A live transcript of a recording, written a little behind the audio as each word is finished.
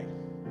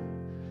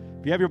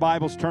If you have your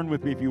Bibles, turn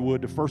with me, if you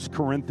would, to 1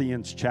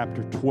 Corinthians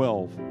chapter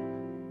 12.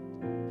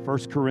 1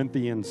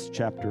 Corinthians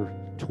chapter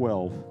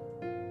 12.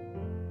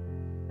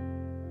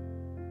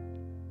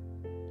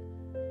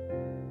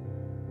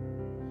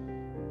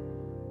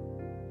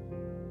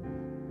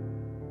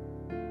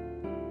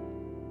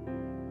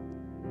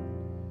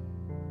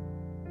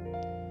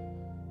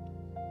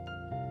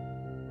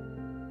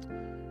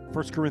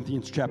 First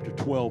Corinthians chapter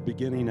 12,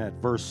 beginning at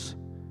verse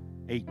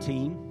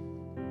 18.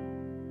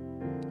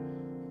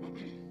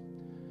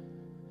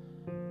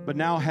 But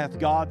now hath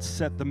God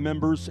set the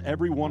members,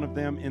 every one of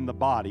them, in the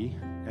body,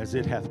 as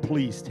it hath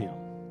pleased him.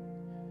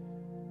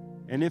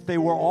 And if they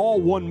were all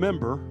one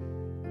member,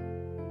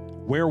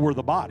 where were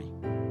the body?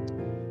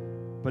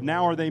 But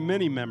now are they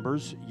many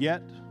members,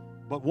 yet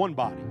but one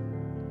body.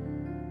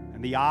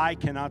 And the eye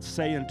cannot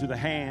say unto the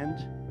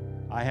hand,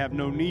 I have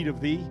no need of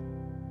thee,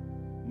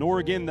 nor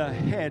again the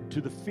head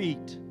to the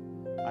feet,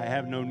 I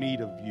have no need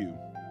of you.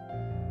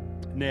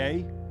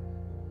 Nay,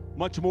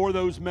 much more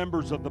those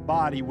members of the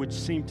body which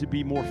seem to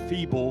be more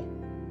feeble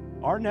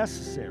are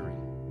necessary.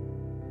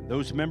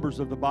 Those members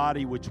of the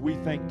body which we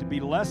think to be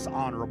less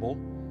honorable,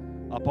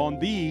 upon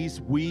these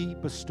we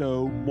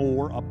bestow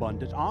more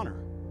abundant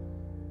honor.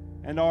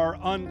 And our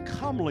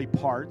uncomely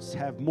parts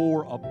have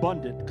more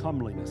abundant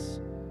comeliness.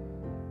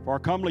 For our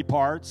comely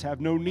parts have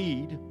no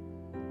need,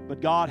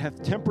 but God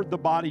hath tempered the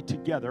body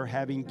together,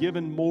 having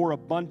given more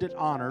abundant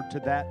honor to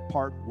that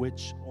part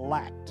which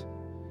lacked.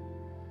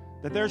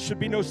 That there should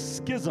be no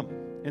schism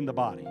in the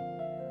body,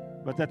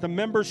 but that the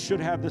members should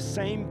have the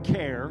same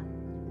care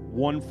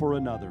one for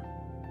another.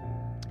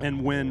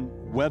 And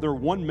whether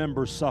one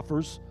member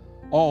suffers,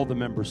 all the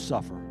members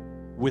suffer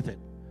with it.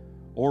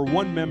 Or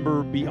one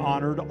member be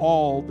honored,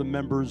 all the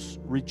members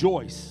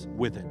rejoice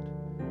with it.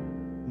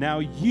 Now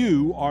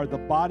you are the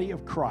body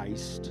of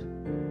Christ,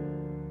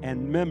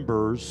 and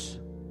members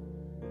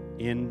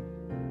in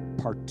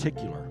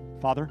particular.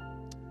 Father,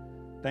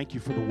 thank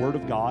you for the Word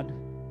of God,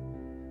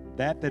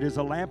 that is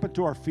a lamp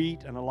unto our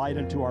feet and a light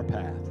unto our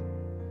path.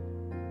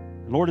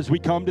 And Lord, as we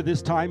come to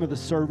this time of the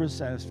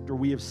service, after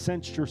we have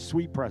sensed your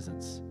sweet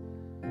presence,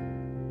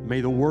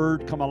 may the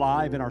Word come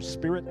alive in our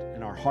spirit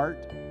and our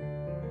heart.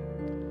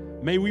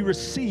 May we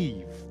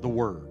receive the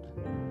Word.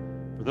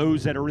 For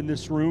those that are in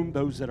this room,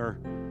 those that are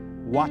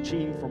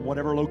watching from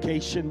whatever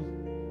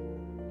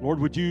location, Lord,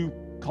 would you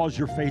cause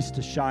your face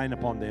to shine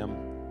upon them?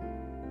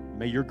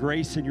 May your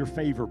grace and your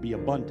favor be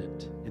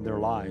abundant in their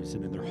lives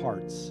and in their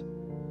hearts.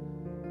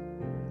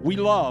 We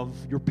love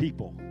your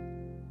people,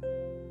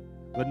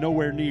 but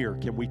nowhere near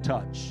can we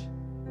touch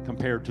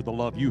compared to the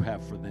love you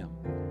have for them.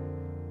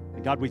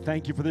 And God, we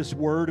thank you for this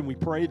word, and we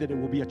pray that it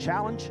will be a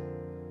challenge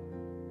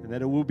and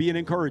that it will be an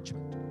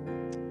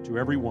encouragement to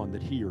everyone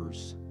that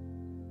hears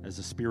as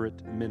the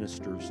Spirit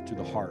ministers to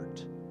the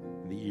heart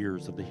and the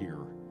ears of the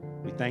hearer.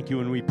 We thank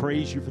you and we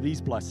praise you for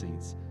these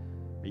blessings.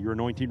 May your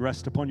anointing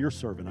rest upon your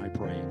servant, I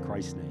pray, in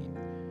Christ's name.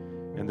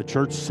 And the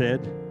church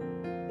said,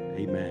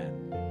 amen.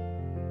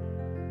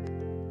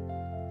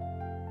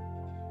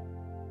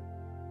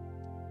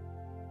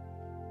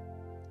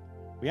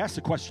 We asked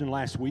the question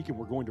last week, and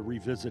we're going to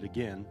revisit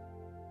again.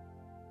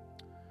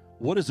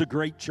 What is a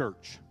great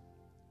church?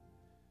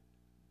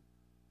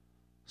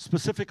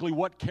 Specifically,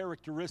 what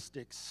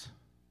characteristics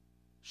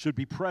should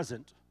be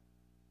present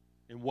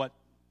in what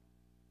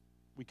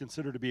we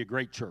consider to be a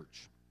great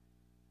church?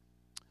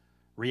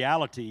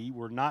 Reality,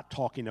 we're not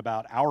talking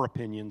about our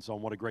opinions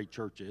on what a great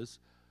church is,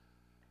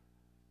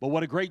 but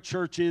what a great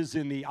church is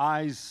in the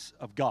eyes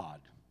of God.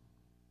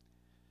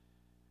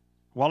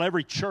 While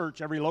every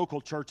church, every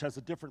local church has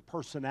a different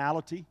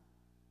personality,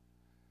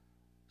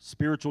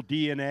 spiritual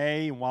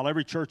DNA, and while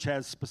every church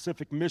has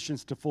specific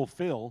missions to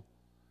fulfill,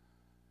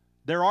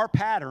 there are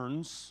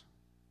patterns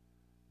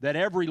that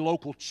every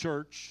local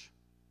church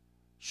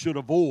should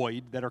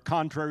avoid that are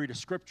contrary to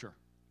Scripture.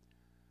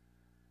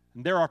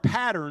 And there are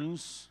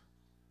patterns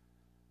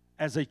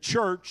as a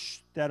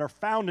church that are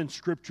found in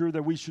Scripture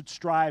that we should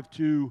strive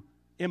to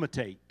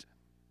imitate.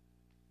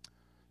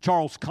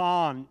 Charles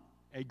Kahn,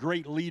 a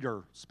great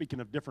leader, speaking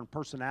of different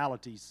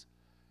personalities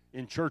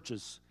in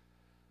churches,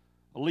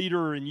 a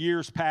leader in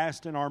years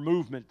past in our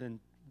movement, and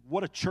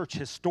what a church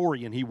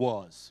historian he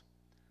was.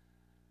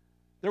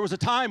 There was a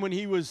time when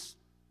he was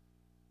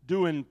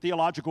doing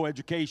theological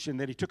education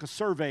that he took a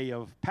survey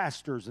of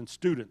pastors and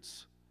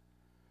students.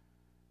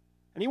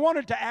 And he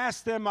wanted to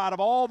ask them, out of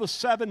all the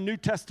 7 New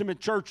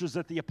Testament churches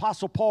that the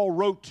Apostle Paul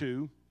wrote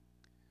to,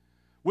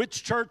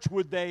 which church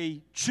would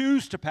they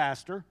choose to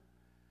pastor,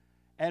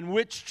 and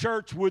which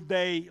church would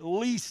they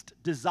least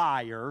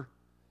desire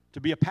to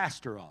be a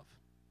pastor of?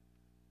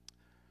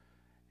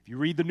 If you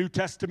read the New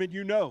Testament,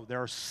 you know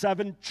there are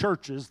 7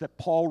 churches that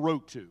Paul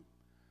wrote to.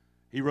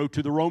 He wrote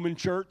to the Roman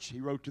church,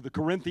 he wrote to the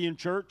Corinthian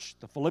church,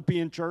 the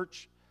Philippian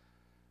church,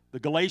 the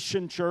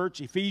Galatian church,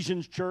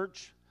 Ephesians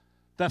church,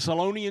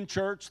 Thessalonian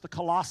church, the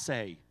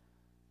Colossae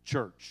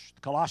church,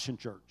 the Colossian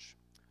church.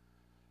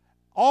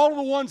 All of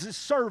the ones that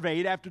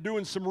surveyed after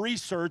doing some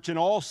research in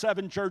all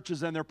 7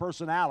 churches and their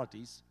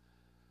personalities,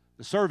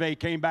 The survey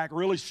came back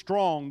really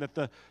strong that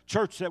the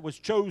church that was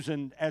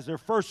chosen as their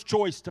first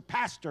choice to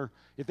pastor,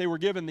 if they were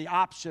given the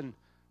option,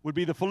 would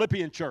be the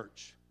Philippian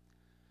church.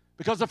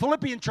 Because the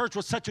Philippian church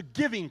was such a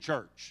giving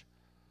church,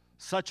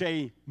 such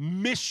a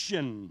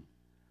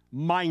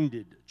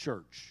mission-minded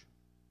church.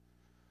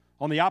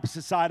 On the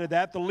opposite side of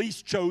that, the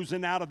least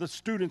chosen out of the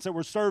students that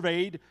were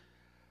surveyed,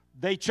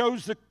 they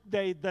chose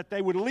that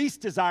they would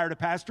least desire to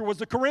pastor was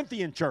the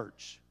Corinthian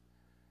church.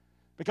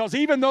 Because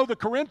even though the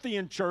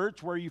Corinthian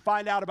church, where you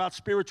find out about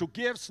spiritual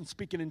gifts and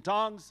speaking in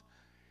tongues,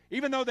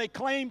 even though they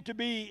claimed to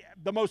be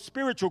the most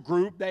spiritual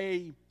group,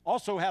 they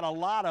also had a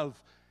lot of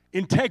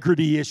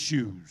integrity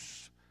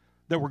issues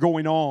that were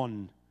going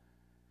on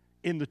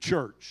in the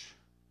church.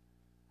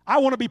 I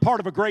want to be part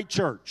of a great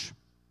church.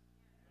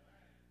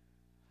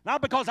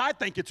 Not because I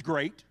think it's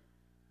great,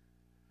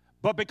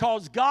 but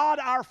because God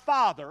our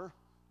Father,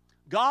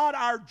 God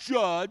our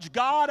judge,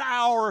 God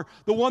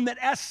the one that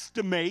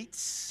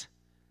estimates,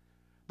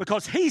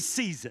 because He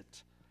sees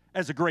it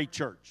as a great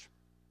church.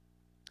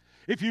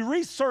 If you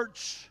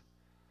research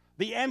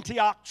the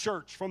Antioch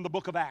church from the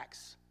book of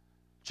Acts,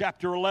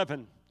 chapter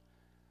 11,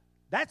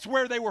 that's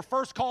where they were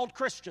first called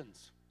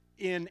Christians,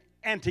 in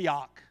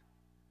Antioch.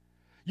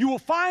 You will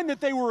find that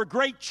they were a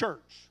great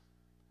church.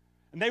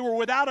 And they were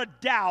without a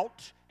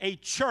doubt a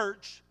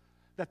church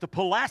that the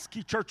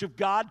Pulaski Church of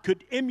God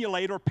could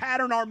emulate or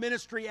pattern our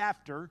ministry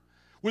after,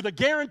 with a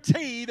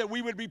guarantee that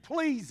we would be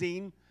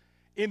pleasing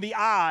in the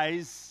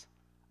eyes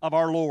of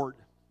our Lord.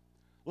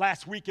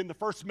 Last week in the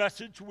first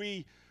message,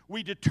 we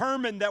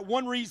determined that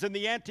one reason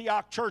the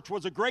Antioch church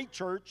was a great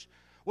church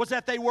was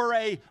that they were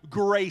a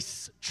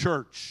grace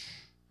church.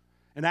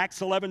 In Acts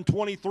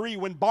 11:23,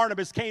 when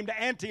Barnabas came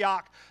to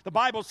Antioch, the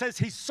Bible says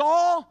he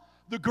saw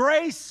the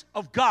grace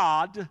of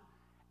God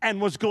and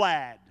was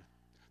glad.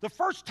 The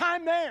first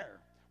time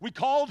there, we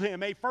called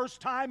him a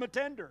first-time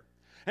attender.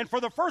 And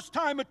for the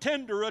first-time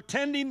attender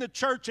attending the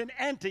church in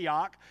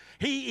Antioch,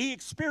 he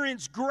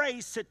experienced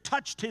grace that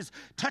touched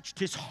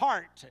his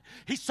heart.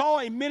 He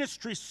saw a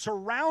ministry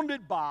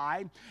surrounded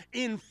by,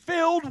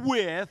 filled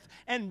with,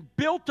 and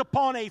built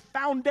upon a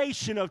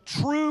foundation of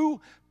true,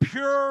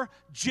 pure,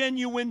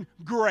 genuine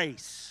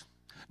grace.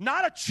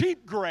 Not a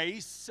cheap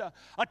grace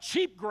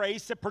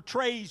that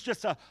portrays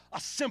just a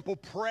simple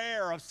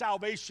prayer of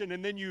salvation,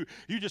 and then you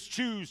just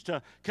choose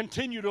to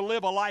continue to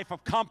live a life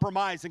of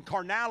compromise and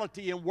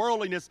carnality and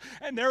worldliness.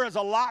 And there is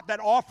a lot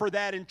that offer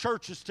that in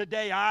churches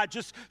today. I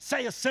just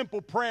say a simple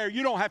prayer.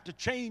 You don't have to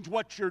change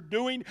what you're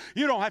doing.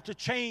 You don't have to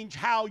change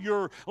how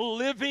you're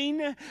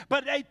living.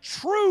 But a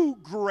true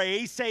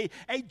grace, a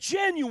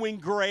genuine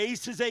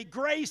grace, is a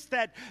grace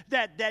that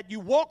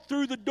you walk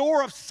through the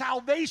door of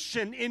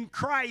salvation in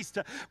Christ.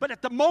 But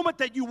at the moment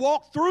that you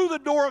walk through the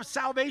door of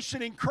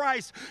salvation in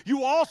Christ,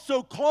 you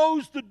also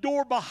close the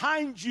door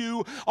behind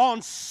you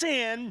on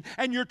sin,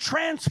 and you're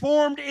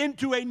transformed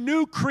into a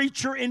new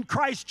creature in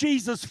Christ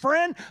Jesus.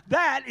 Friend,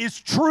 that is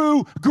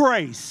true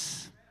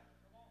grace.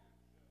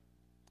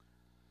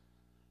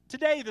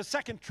 Today, the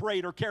second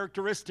trait or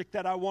characteristic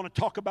that I want to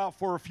talk about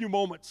for a few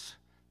moments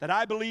that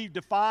I believe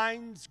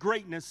defines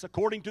greatness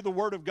according to the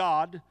Word of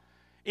God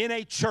in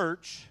a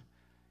church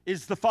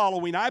is the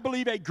following. I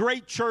believe a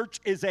great church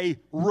is a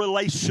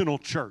relational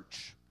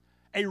church.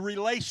 A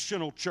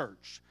relational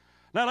church.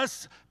 Now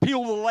let's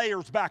peel the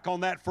layers back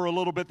on that for a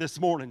little bit this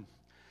morning.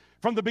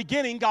 From the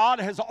beginning, God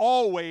has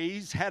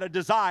always had a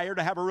desire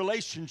to have a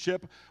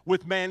relationship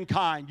with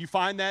mankind. You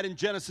find that in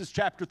Genesis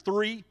chapter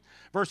 3,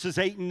 verses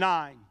 8 and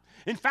 9.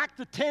 In fact,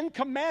 the 10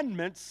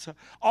 Commandments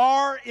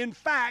are, in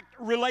fact,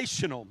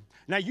 relational.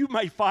 Now, you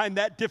may find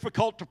that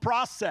difficult to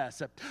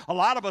process. A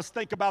lot of us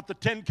think about the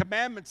 10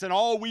 Commandments, and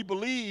all we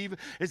believe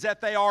is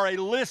that they are a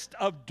list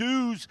of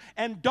do's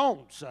and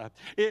don'ts.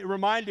 It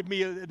reminded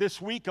me this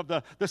week of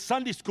the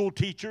Sunday school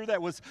teacher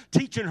that was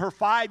teaching her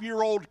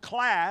 5-year-old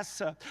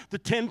class the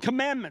 10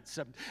 Commandments.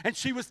 And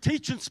she was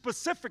teaching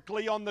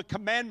specifically on the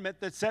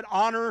commandment that said,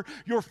 honor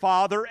your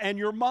father and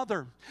your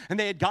mother. And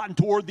they had gotten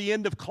toward the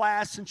end of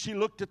class, and she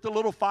looked at the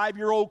little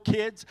 5-year-old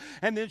kids,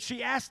 and then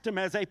she asked them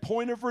as a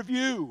point of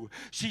review.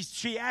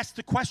 She asked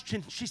the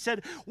question, she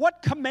said,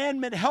 what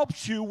commandment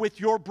helps you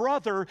with your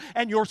brother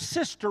and your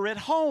sister at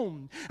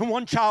home? And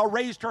one child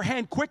raised her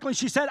hand quickly.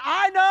 She said,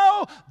 I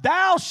know,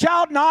 thou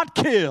shalt not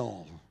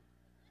kill.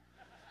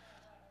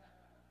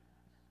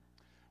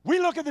 We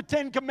look at the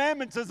 10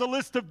 Commandments as a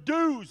list of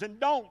do's and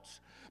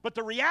don'ts. But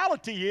the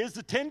reality is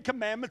the 10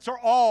 Commandments are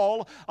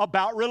all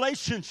about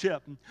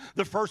relationship.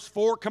 The first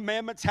 4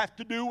 commandments have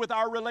to do with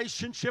our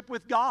relationship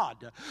with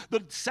God.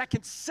 The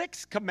second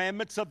 6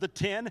 commandments of the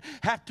 10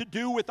 have to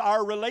do with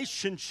our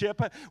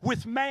relationship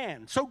with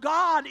man. So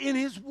God in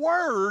His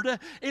Word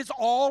is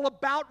all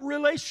about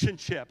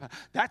relationship.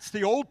 That's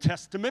the Old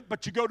Testament,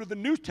 but you go to the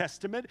New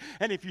Testament,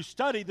 and if you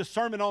study the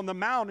Sermon on the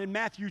Mount in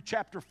Matthew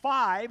chapter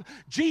 5,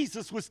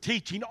 Jesus was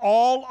teaching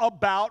all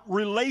about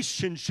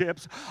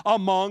relationships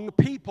among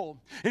people. people.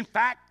 In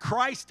fact,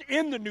 Christ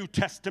in the New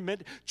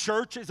Testament,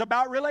 church is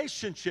about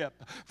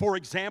relationship. For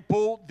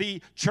example,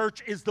 the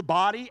church is the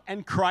body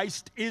and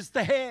Christ is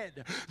the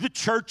head. The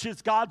church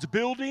is God's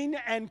building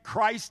and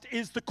Christ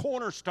is the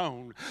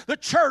cornerstone. The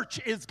church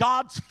is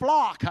God's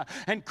flock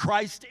and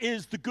Christ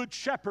is the good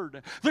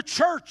shepherd. The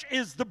church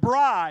is the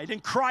bride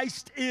and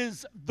Christ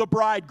is the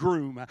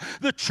bridegroom.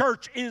 The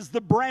church is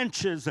the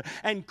branches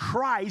and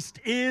Christ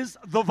is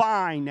the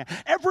vine.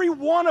 Every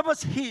one of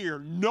us here,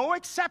 no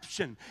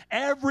exception,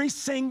 every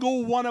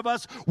single one of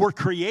us were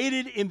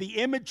created in the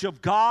image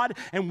of God,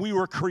 and we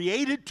were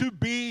created to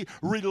be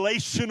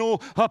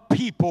relational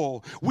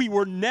people. We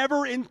were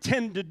never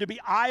intended to be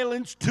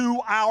islands to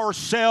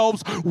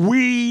ourselves.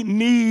 We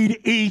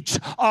need each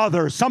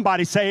other.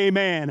 Somebody say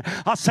amen.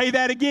 I'll say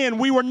that again.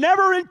 We were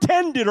never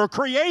intended or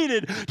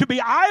created to be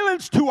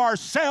islands to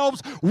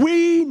ourselves.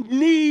 We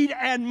need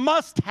and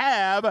must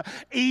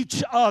have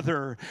each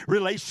other.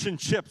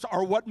 Relationships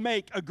are what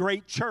make a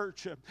great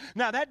church.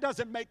 Now, that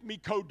doesn't make me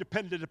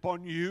codependent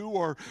upon you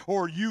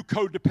or you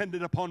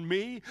codependent upon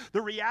me.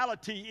 The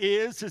reality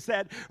is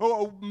that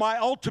my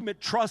ultimate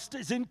trust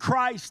is in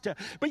Christ.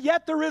 But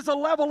yet there is a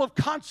level of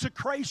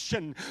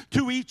consecration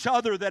to each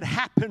other that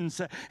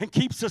happens and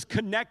keeps us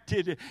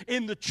connected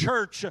in the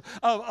church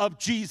of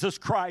Jesus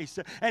Christ.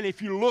 And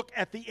if you look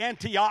at the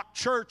Antioch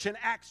church in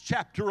Acts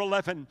chapter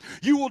 11,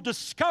 you will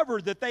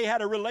discover that they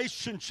had a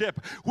relationship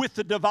with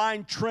the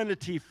divine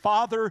Trinity,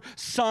 Father,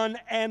 Son,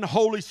 and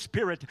Holy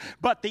Spirit.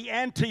 But the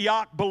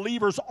Antioch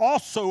believers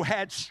also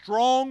had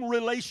strong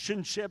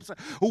relationships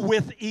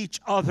with each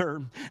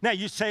other. Now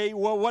you say,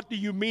 well, what do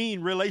you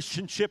mean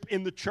relationship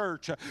in the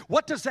church?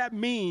 What does that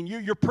mean?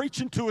 You're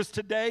preaching to us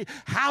today.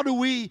 How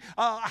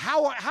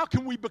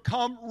can we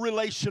become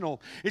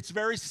relational? It's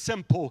very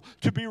simple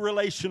to be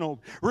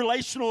relational.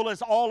 Relational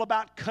is all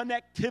about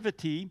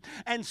connectivity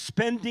and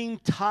spending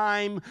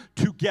time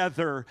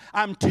together.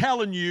 I'm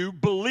telling you,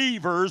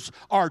 believers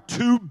are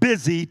too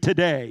busy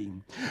today.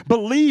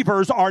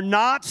 Believers are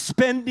not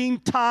spending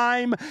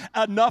time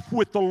enough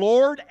with the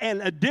Lord,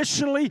 and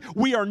additionally,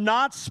 we are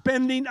not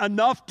spending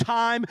enough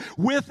time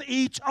with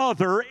each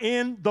other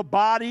in the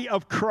body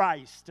of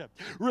Christ.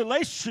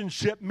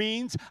 Relationship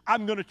means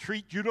I'm going to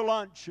treat you to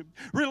lunch.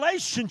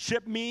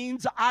 Relationship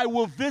means I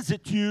will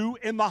visit you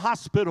in the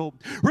hospital.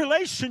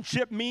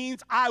 Relationship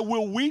means I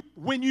will weep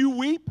when you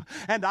weep,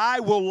 and I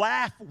will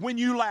laugh when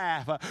you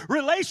laugh.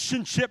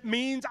 Relationship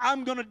means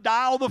I'm going to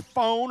dial the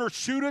phone or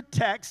shoot a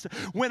text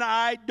when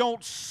I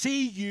don't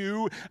see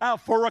you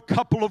for a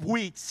couple of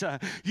weeks.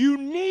 You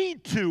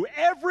need to,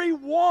 every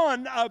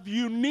one of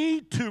you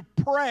need to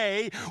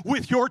pray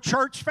with your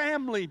church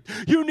family.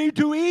 You need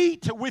to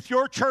eat with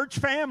your church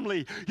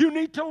family. You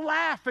need to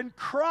laugh and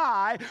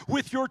cry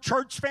with your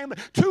church family.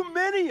 Too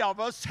many of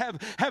us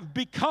have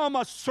become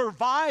a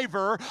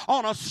survivor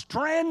on a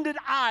stranded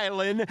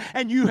island,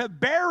 and you have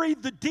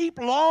buried the deep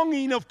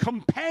longing of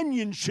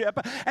companionship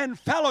and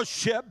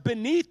fellowship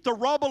beneath the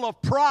rubble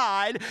of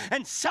pride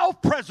and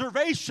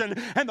self-preservation,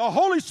 and the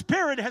Holy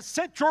Spirit has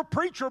sent your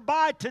preacher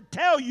by to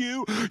tell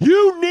you,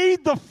 you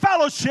need the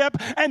fellowship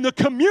and the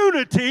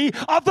community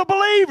of the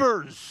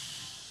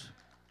believers.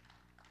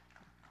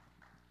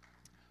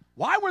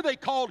 Why were they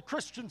called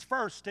Christians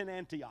first in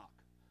Antioch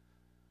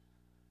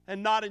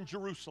and not in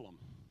Jerusalem?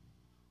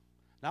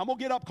 Now, I'm going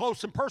to get up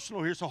close and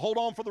personal here, so hold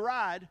on for the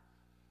ride.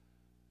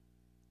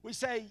 We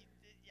say,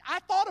 I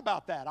thought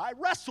about that. I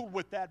wrestled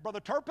with that, Brother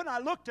Turpin. I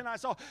looked and I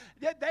saw,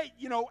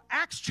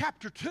 Acts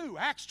chapter 2,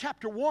 Acts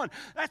chapter 1,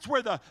 that's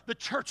where the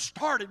church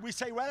started. We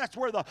say, well, that's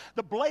where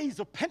the blaze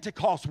of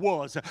Pentecost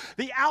was,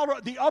 the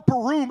upper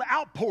room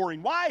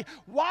outpouring. Why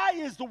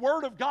is the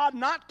Word of God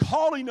not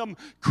calling them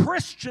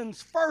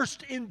Christians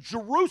first in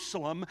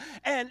Jerusalem,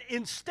 and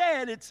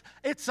instead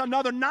it's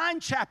another 9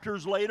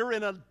 chapters later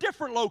in a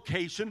different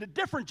location, a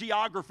different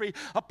geography,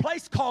 a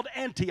place called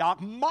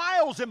Antioch,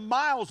 miles and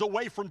miles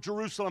away from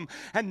Jerusalem,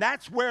 and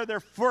that's where they're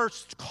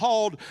first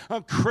called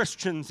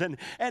Christians. And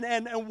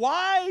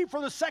why,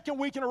 for the second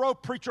week in a row,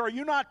 preacher, are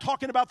you not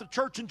talking about the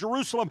church in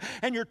Jerusalem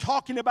and you're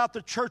talking about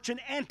the church in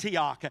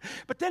Antioch?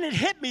 But then it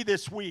hit me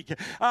this week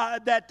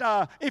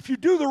that if you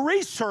do the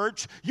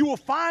research, you will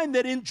find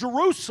that in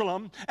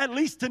Jerusalem, at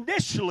least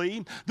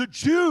initially, the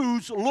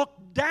Jews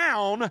looked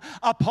down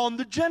upon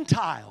the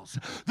Gentiles.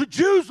 The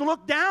Jews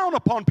looked down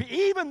upon people,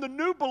 even the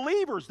new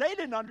believers. They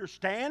didn't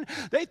understand.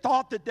 They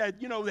thought that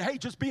hey,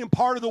 just being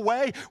part of the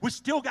way, we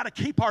still got to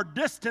keep our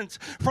distance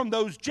from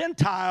those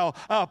Gentile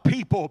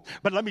people.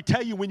 But let me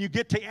tell you, when you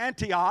get to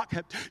Antioch,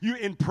 you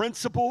in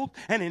principle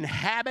and in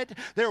habit,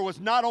 there was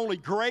not only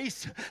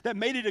grace that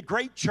made it a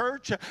great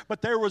church,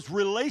 but there was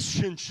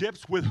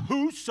relationships with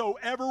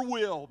whosoever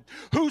will.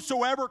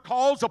 Whosoever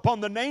calls upon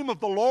the name of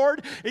the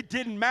Lord. It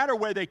didn't matter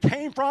where they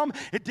came from.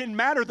 It didn't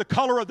matter the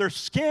color of their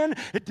skin.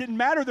 It didn't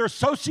matter their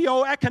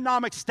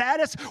socioeconomic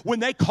status. When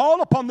they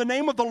called upon the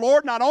name of the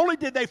Lord, not only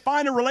did they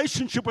find a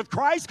relationship with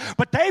Christ,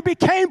 but they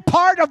became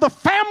part of the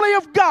family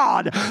of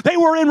God. They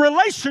were in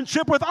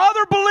relationship with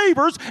other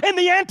believers in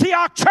the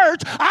Antioch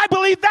church. I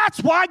believe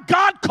that's why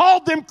God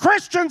called them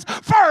Christians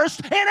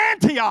first in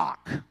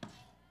Antioch.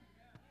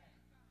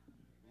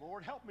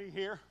 Lord, help me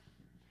here.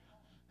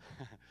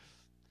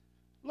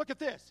 Look at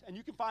this, and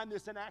you can find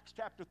this in Acts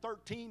chapter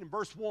 13 and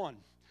verse 1.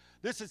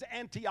 This is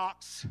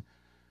Antioch's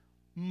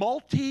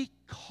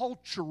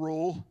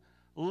multicultural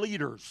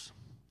leaders.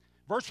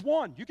 Verse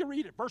 1, you can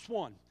read it. Verse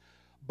 1.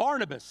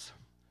 Barnabas,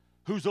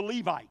 who's a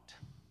Levite.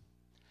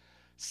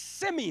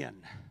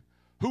 Simeon,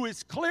 who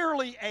is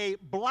clearly a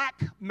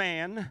black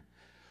man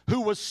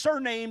who was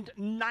surnamed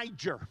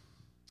Niger.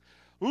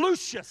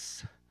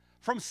 Lucius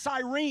from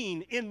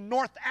Cyrene in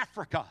North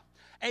Africa,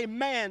 a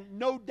man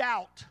no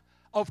doubt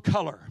of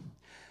color.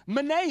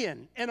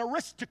 Manaen, an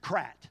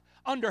aristocrat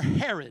under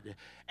Herod,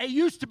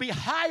 used to be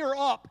higher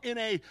up in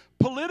a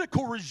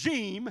political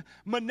regime.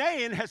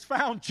 Manaen has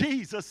found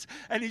Jesus,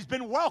 and he's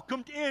been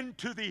welcomed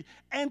into the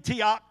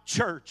Antioch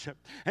church.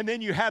 And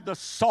then you have the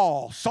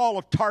Saul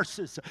of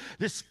Tarsus,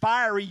 this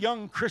fiery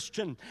young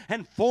Christian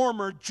and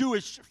former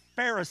Jewish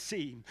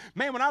Pharisee.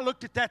 Man, when I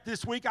looked at that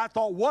this week, I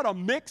thought, what a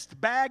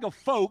mixed bag of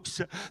folks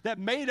that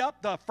made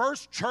up the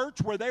first church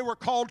where they were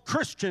called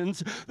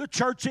Christians, the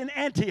church in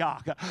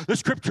Antioch. The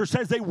scripture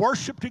says they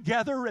worshiped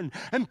together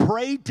and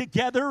prayed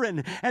together,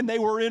 and they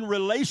were in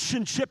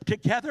relationship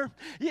together.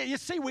 You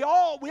see, we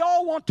all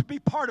want to be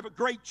part of a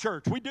great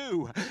church. We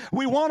do.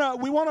 We want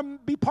to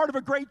be part of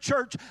a great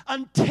church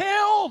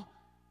until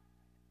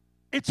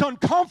it's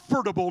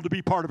uncomfortable to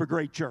be part of a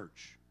great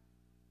church.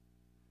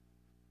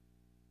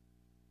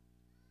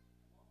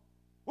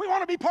 We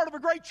want to be part of a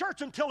great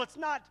church until it's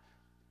not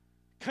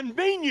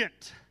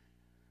convenient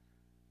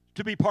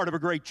to be part of a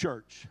great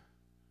church.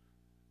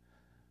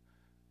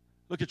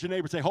 Look at your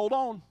neighbor and say, hold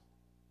on.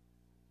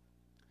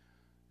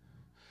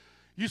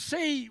 You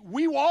see,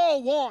 we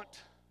all want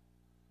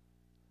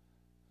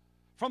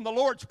from the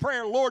Lord's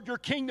Prayer, Lord, your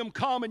kingdom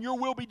come and your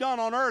will be done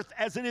on earth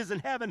as it is in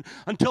heaven,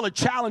 until it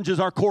challenges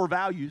our core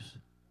values.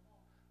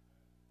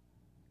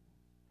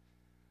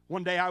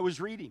 One day I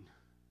was reading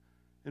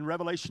in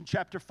Revelation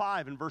chapter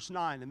 5 and verse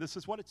 9, and this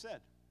is what it said.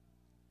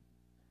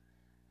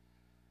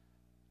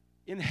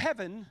 In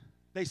heaven,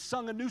 they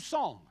sung a new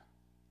song,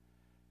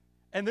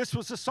 and this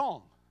was the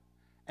song.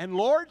 And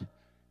Lord,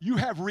 you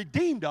have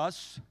redeemed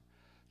us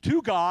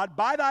to God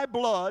by thy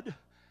blood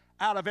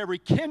out of every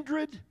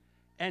kindred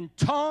and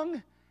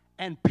tongue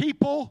and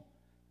people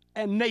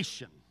and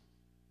nation.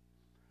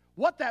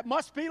 What that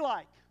must be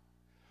like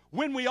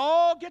when we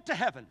all get to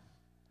heaven.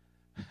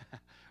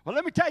 Well,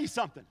 let me tell you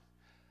something.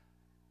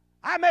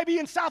 I may be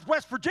in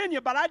Southwest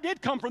Virginia, but I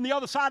did come from the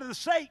other side of the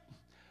state.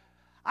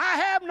 I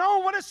have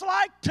known what it's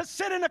like to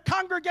sit in a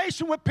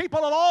congregation with people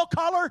of all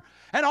color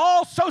and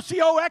all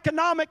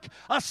socioeconomic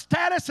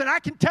status, and I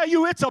can tell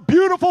you it's a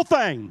beautiful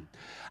thing.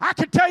 I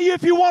can tell you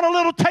if you want a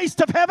little taste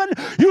of heaven,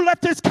 you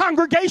let this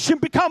congregation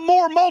become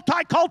more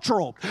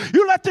multicultural.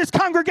 You let this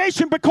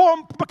congregation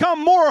become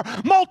more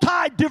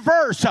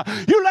multi-diverse.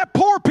 You let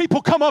poor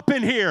people come up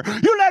in here.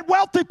 You let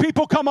wealthy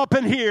people come up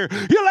in here.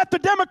 You let the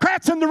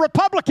Democrats and the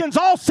Republicans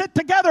all sit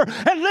together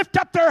and lift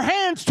up their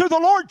hands to the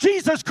Lord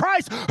Jesus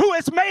Christ, who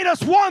has made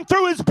us one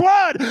through his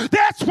blood.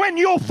 That's when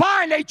you'll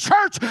find a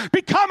church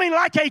becoming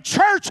like a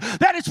church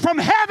that is from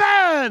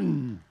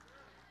heaven.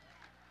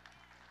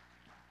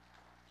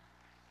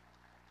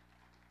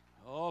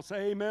 Oh,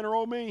 say amen or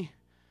oh me.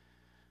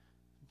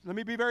 Let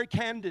me be very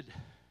candid.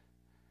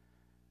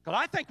 Because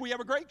I think we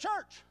have a great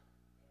church.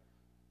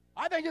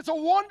 I think it's a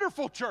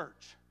wonderful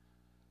church.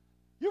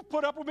 You've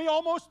put up with me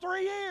almost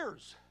 3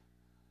 years.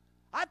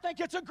 I think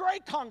it's a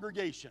great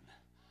congregation.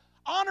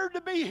 Honored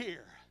to be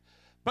here.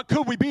 But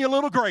could we be a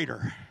little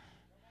greater?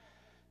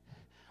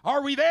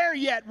 Are we there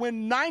yet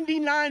when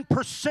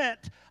 99%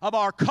 of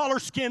our color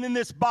skin in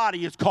this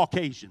body is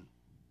Caucasian?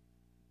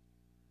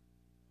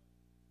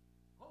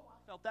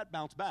 Felt that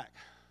bounce back.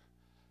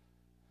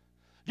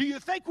 Do you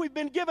think we've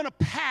been given a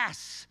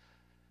pass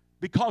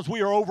because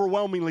we are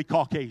overwhelmingly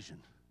Caucasian?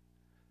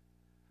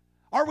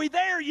 Are we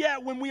there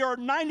yet when we are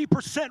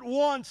 90%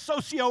 one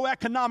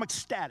socioeconomic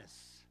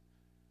status?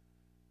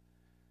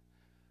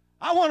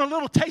 I want a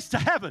little taste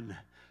of heaven.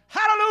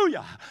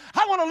 Hallelujah.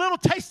 I want a little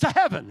taste of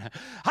heaven.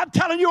 I'm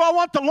telling you, I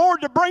want the Lord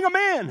to bring them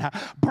in.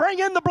 Bring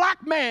in the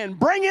black man.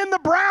 Bring in the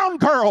brown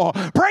girl.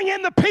 Bring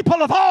in the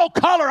people of all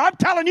color. I'm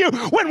telling you,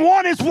 when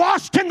one is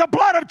washed in the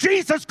blood of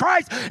Jesus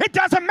Christ, it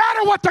doesn't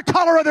matter what the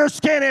color of their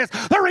skin is.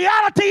 The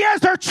reality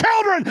is they're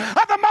children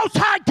of the Most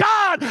High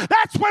God.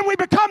 That's when we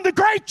become the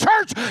great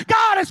church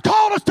God has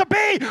called us to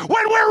be,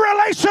 when we're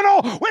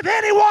relational with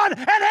anyone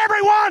and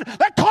everyone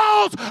that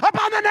calls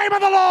upon the name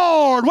of the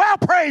Lord. Well,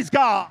 praise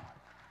God.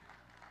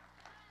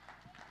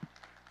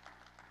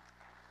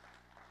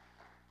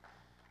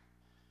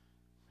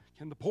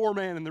 Can the poor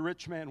man and the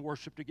rich man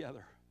worship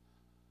together?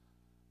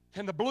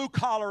 Can the blue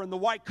collar and the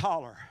white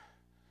collar,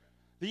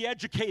 the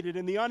educated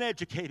and the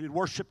uneducated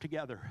worship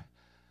together?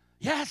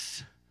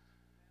 Yes.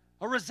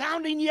 A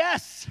resounding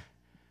yes.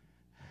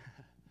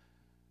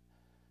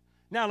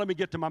 Now let me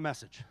get to my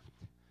message.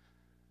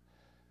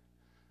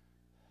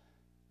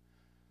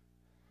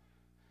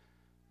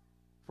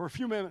 For a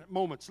few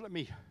moments, let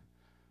me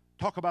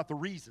talk about the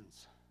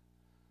reasons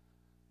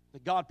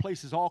that God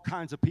places all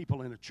kinds of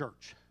people in a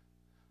church.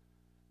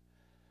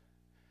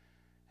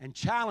 and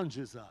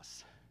challenges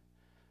us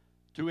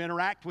to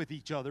interact with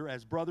each other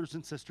as brothers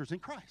and sisters in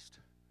Christ.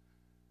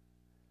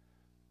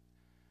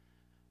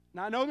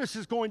 Now, I know this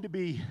is going to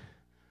be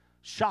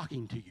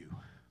shocking to you,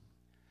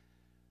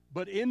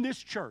 but in this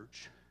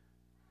church,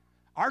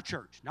 our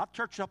church, not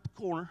church up the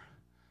corner,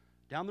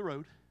 down the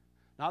road,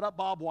 not up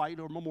Bob White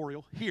or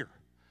Memorial, here,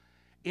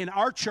 in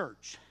our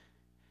church,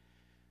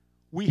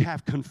 we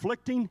have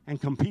conflicting and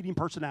competing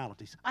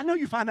personalities. I know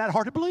you find that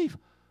hard to believe.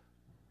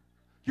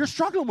 You're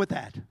struggling with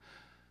that.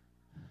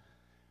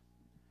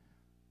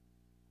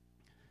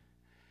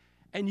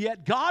 And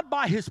yet God,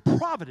 by His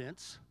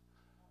providence,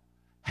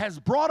 has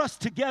brought us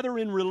together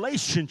in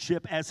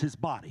relationship as His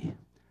body.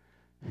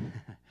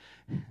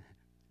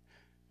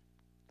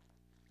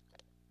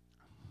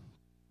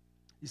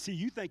 You see,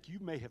 you think you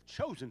may have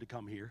chosen to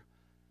come here,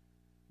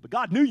 but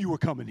God knew you were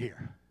coming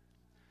here.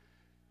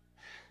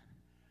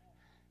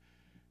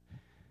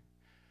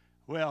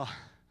 Well,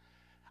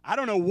 I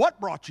don't know what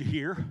brought you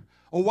here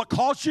or what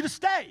caused you to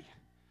stay,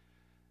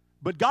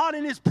 but God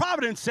in His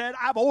providence said,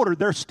 I've ordered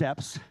their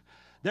steps.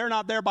 They're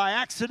not there by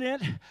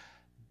accident.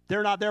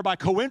 They're not there by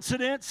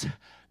coincidence.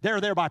 They're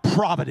there by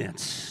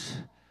providence.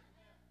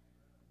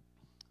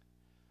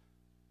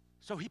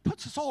 So He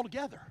puts us all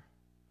together.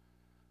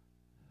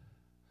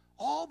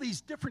 All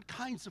these different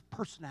kinds of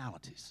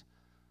personalities.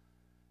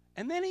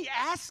 And then He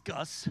asks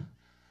us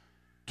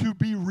to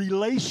be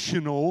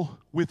relational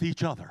with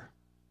each other.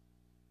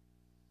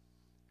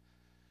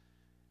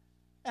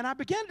 And I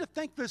began to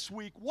think this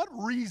week, what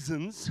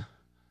reasons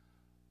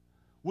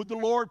would the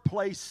Lord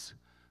place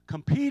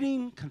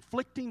competing,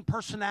 conflicting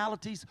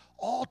personalities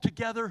all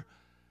together,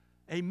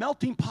 a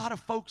melting pot of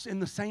folks in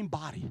the same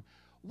body?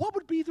 What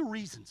would be the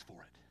reasons for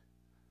it?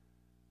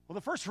 Well,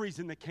 the first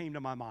reason that came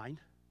to my mind,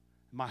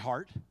 my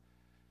heart,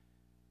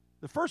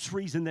 the first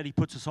reason that He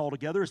puts us all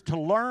together is to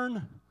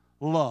learn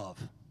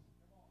love.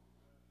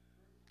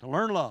 To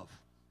learn love.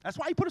 That's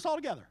why He put us all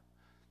together.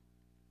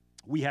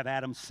 We have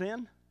Adam's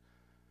sin.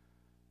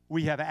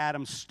 We have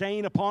Adam's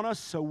stain upon us,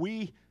 so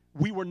we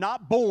were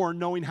not born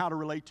knowing how to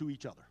relate to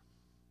each other.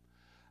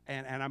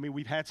 And I mean,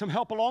 we've had some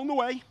help along the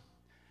way.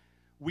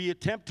 We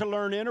attempt to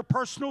learn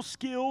interpersonal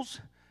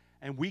skills,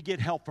 and we get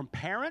help from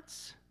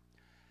parents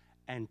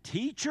and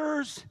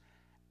teachers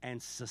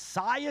and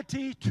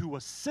society to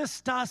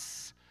assist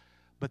us.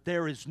 But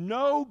there is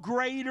no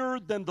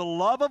greater than the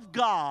love of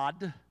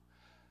God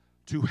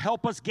to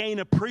help us gain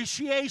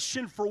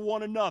appreciation for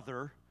one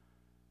another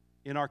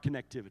in our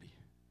connectivity.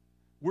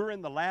 We're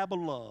in the lab of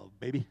love,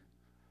 baby.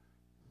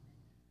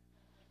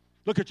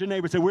 Look at your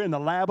neighbor and say, we're in the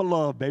lab of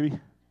love, baby.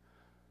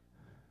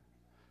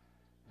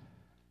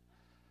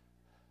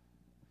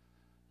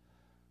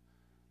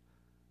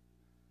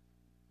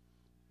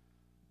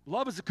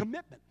 Love is a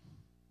commitment.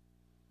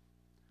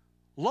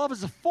 Love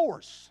is a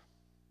force.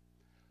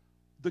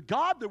 The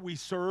God that we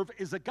serve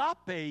is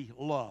agape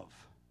love.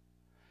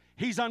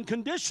 He's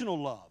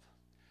unconditional love.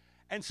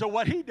 And so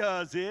what He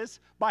does is,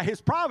 by His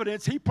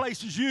providence, He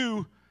places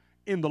you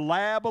in the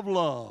lab of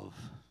love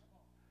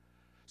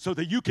so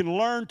that you can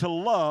learn to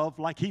love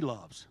like He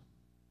loves.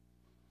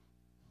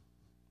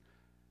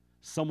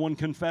 Someone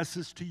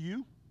confesses to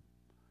you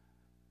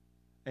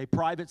a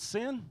private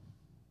sin,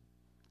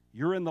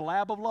 you're in the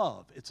lab of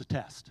love. It's a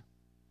test.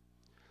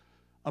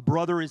 A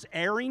brother is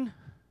erring,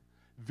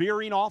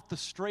 veering off the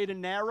straight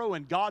and narrow,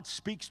 and God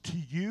speaks to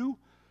you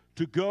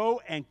to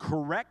go and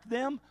correct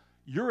them.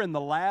 You're in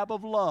the lab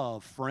of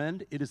love,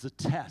 friend. It is a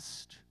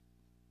test.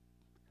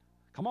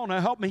 Come on now,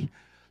 help me.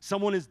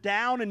 Someone is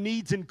down and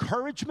needs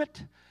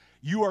encouragement.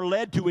 You are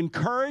led to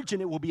encourage,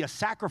 and it will be a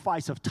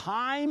sacrifice of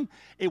time.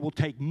 It will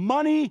take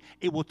money.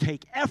 It will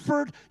take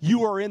effort.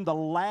 You are in the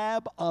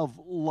lab of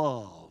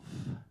love.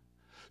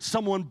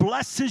 Someone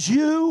blesses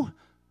you.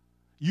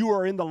 You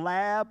are in the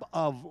lab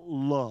of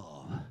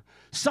love.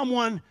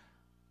 Someone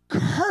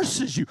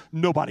curses you.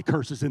 Nobody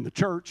curses in the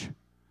church.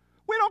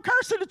 We don't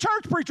curse in the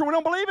church, preacher. We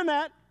don't believe in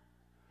that.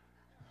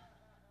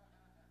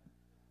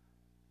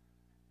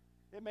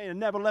 It may have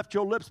never left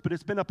your lips, but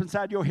it's been up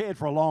inside your head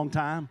for a long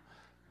time.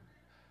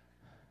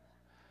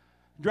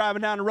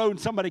 Driving down the road and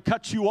somebody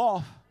cuts you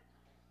off,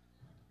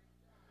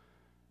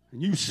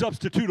 and you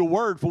substitute a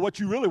word for what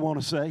you really want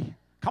to say.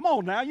 Come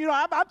on now, you know,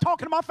 I'm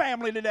talking to my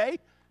family today.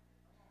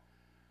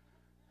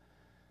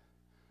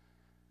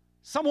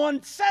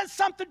 Someone says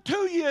something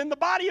to you in the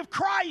body of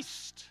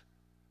Christ,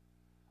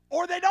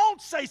 or they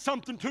don't say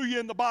something to you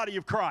in the body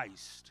of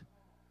Christ.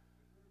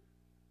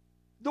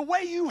 The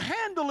way you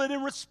handle it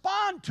and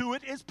respond to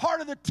it is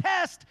part of the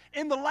test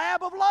in the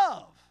lab of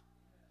love.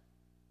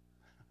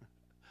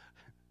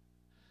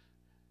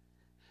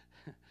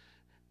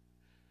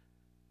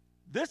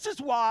 This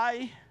is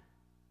why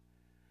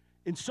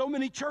in so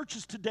many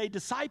churches today,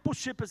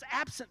 discipleship is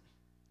absent.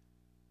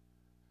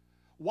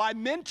 Why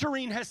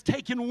mentoring has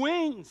taken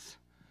wings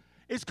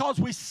is because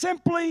we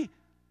simply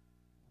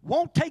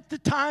won't take the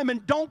time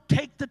and don't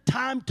take the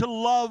time to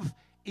love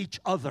each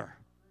other.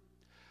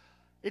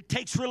 It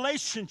takes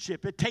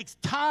relationship. It takes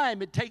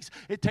time. It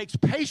takes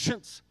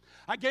patience.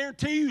 I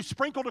guarantee you,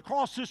 sprinkled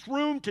across this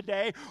room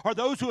today are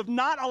those who have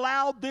not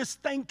allowed this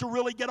thing to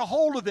really get a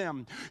hold of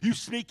them. You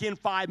sneak in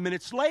 5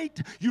 minutes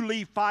late, you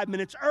leave 5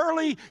 minutes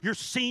early, you're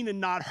seen and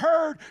not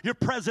heard, you're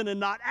present and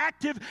not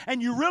active,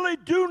 and you really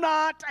do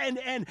not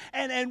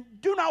and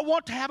do not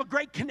want to have a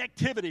great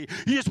connectivity.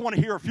 You just want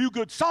to hear a few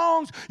good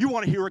songs, you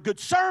want to hear a good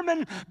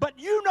sermon, but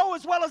you know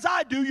as well as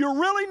I do, you're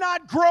really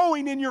not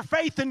growing in your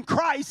faith in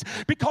Christ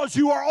because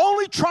you are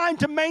only trying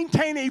to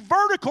maintain a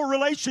vertical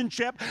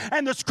relationship,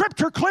 and the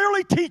Scripture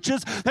clearly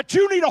teaches that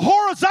you need a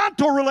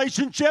horizontal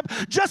relationship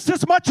just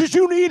as much as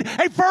you need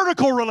a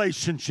vertical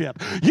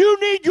relationship. You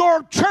need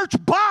your church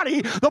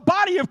body, the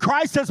body of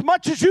Christ, as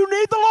much as you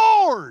need the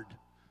Lord.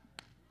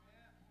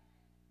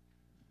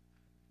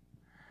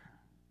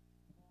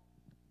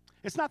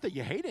 It's not that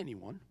you hate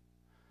anyone.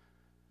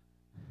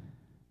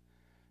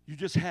 You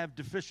just have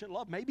deficient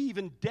love, maybe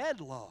even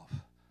dead love,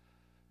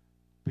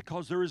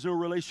 because there is no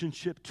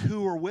relationship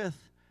to or with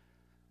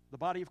the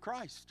body of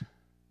Christ.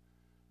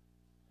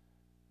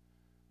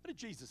 What did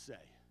Jesus say?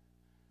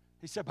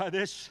 He said, "By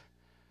this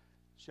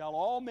shall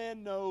all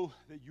men know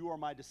that you are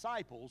my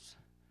disciples,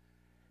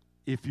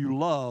 if you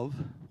love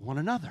one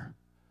another."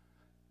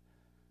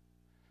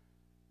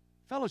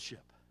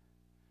 Fellowship,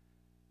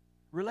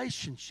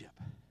 relationship.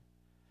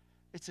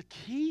 It's a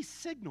key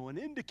signal, an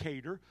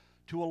indicator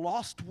to a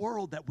lost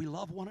world that we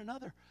love one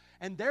another.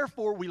 And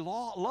therefore, we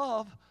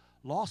love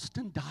lost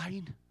and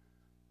dying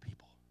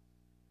people.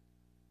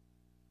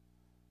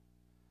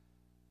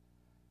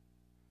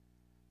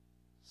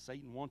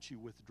 Satan wants you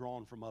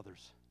withdrawn from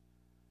others.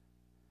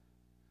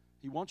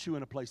 He wants you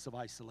in a place of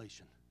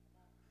isolation.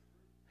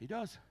 He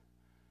does.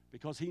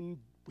 Because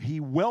he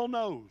well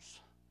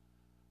knows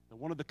that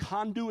one of the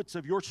conduits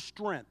of your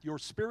strength, your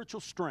spiritual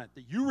strength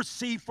that you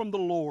receive from the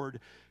Lord,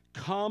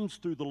 comes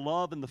through the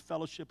love and the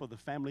fellowship of the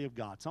family of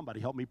God.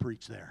 Somebody help me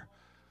preach there.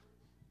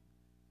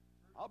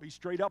 I'll be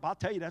straight up. I'll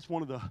tell you, that's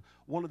one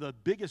of the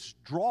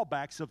biggest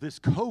drawbacks of this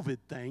COVID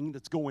thing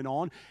that's going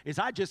on is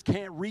I just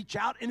can't reach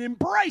out and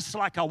embrace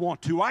like I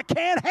want to. I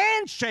can't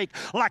handshake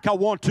like I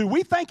want to.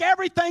 We think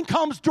everything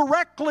comes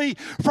directly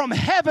from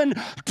heaven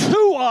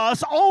to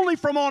us, only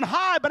from on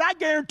high, but I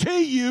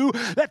guarantee you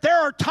that there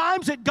are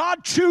times that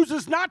God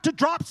chooses not to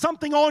drop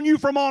something on you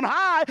from on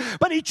high,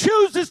 but He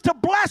chooses to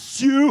bless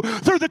you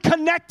through the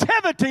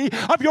connectivity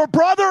of your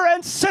brother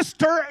and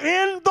sister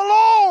in the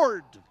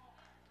Lord.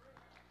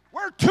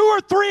 Where 2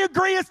 or 3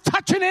 agree is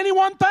touching any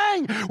one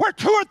thing. Where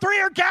 2 or 3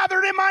 are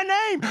gathered in my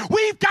name.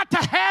 We've got to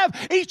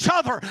have each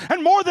other.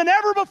 And more than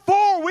ever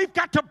before, we've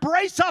got to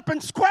brace up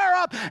and square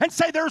up and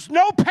say there's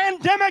no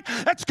pandemic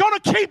that's going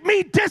to keep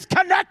me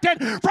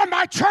disconnected from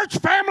my church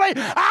family.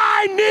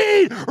 I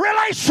need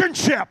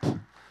relationship.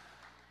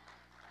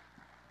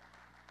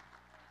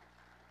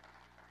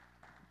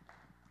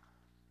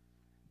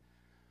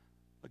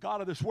 The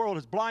God of this world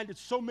has blinded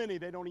so many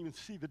they don't even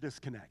see the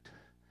disconnect.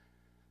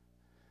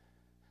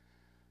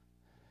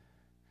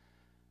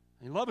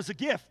 And love is a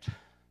gift,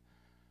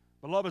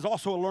 but love is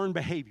also a learned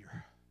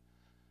behavior.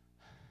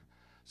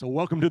 So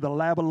welcome to the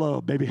lab of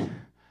love, baby. The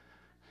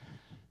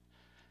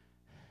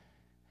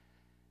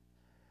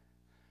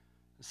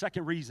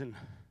second reason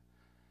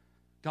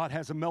God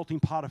has a melting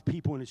pot of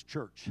people in His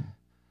church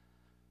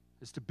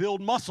is to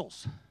build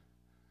muscles.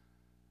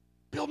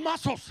 Build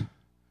muscles.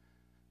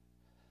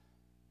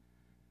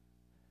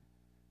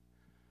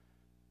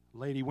 A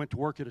lady went to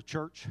work at a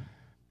church.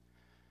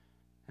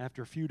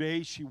 After a few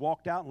days, she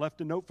walked out and left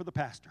a note for the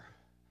pastor.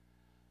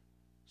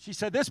 She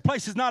said, "This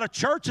place is not a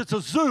church, it's a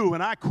zoo,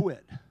 and I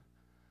quit."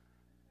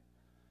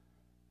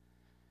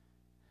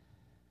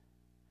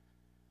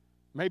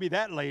 Maybe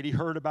that lady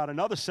heard about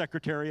another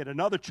secretary at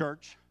another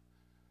church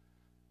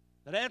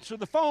that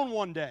answered the phone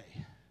one day.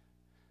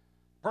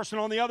 The person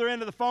on the other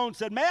end of the phone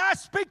said, "May I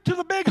speak to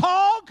the big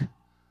hog?"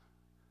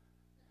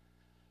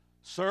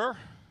 "Sir,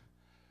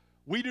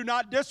 we do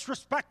not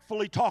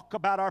disrespectfully talk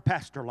about our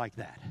pastor like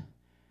that."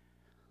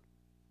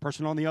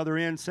 Person on the other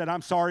end said,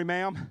 "I'm sorry,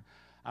 ma'am.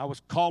 I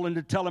was calling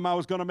to tell him I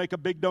was going to make a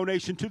big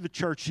donation to the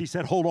church." She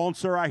said, "Hold on,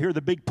 sir. I hear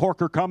the big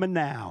porker coming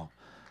now."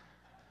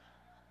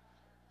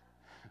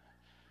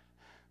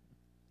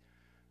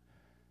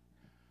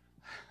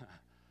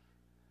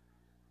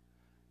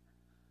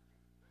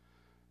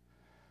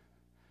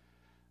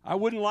 I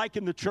wouldn't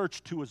liken the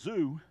church to a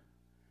zoo,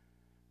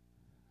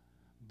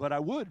 but I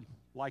would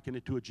liken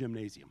it to a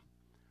gymnasium.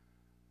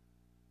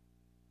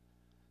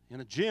 In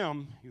a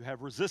gym, you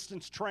have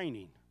resistance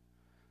training.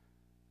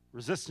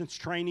 Resistance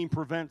training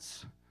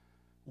prevents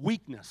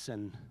weakness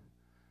and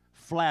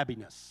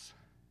flabbiness.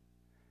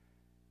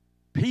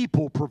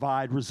 People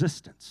provide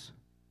resistance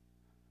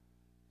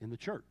in the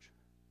church.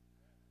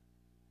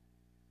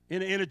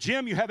 In a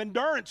gym, you have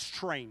endurance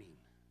training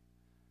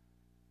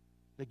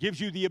that gives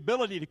you the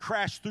ability to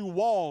crash through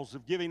walls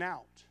of giving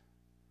out.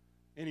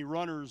 Any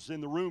runners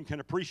in the room can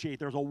appreciate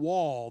there's a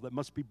wall that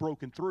must be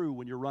broken through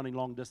when you're running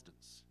long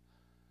distance.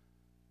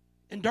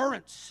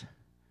 Endurance.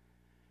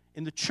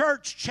 In the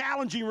church,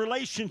 challenging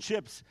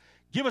relationships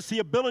give us the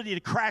ability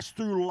to crash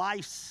through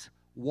life's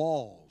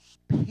walls.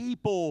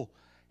 People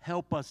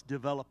help us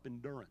develop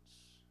endurance.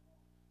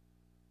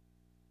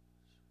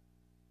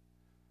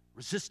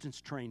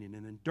 Resistance training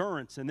and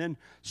endurance, and then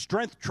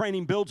strength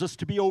training builds us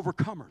to be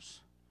overcomers.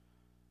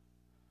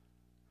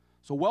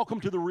 So welcome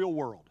to the real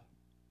world.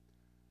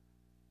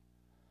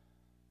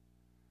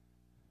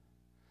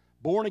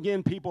 Born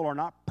again people are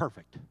not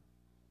perfect.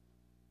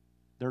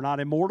 They're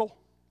not immortal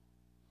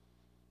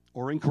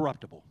or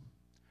incorruptible.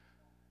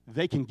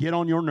 They can get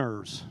on your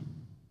nerves.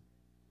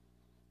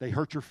 They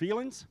hurt your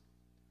feelings.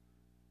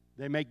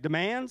 They make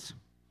demands.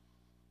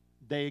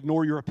 They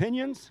ignore your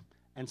opinions.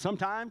 And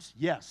sometimes,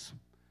 yes,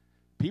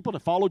 people that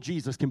follow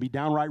Jesus can be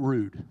downright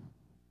rude.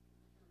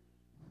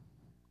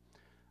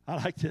 I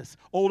like this.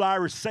 Old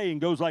Irish saying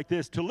goes like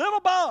this: to live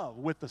above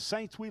with the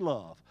saints we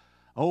love,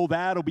 oh,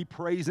 that'll be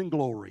praise and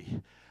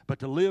glory. But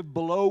to live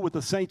below with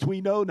the saints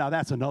we know, now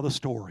that's another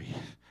story.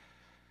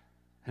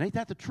 And ain't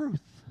that the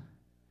truth?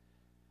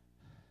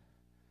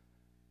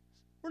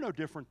 We're no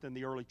different than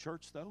the early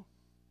church, though.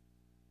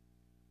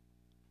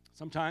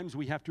 Sometimes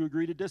we have to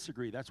agree to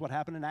disagree. That's what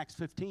happened in Acts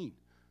 15.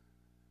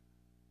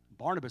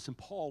 Barnabas and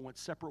Paul went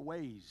separate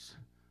ways,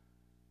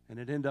 and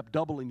it ended up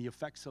doubling the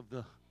effects of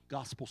the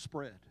gospel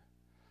spread.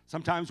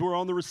 Sometimes we're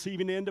on the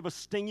receiving end of a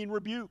stinging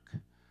rebuke.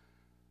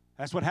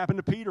 That's what happened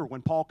to Peter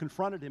when Paul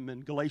confronted him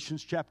in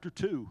Galatians chapter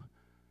 2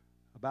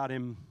 about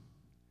him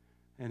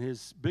and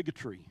his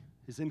bigotry,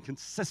 his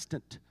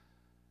inconsistent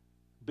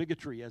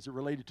bigotry as it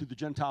related to the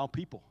Gentile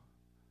people.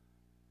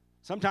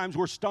 Sometimes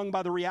we're stung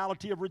by the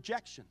reality of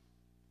rejection.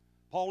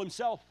 Paul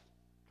himself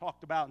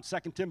talked about in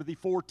 2 Timothy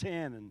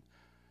 4:10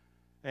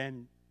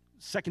 and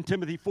 2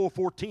 Timothy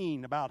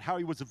 4:14 about how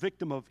he was a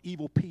victim of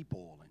evil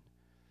people and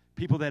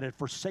people that had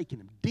forsaken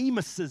him.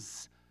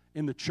 Demas's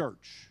in the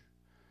church.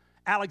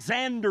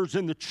 Alexander's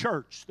in the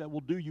church that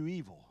will do you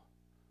evil.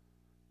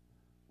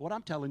 What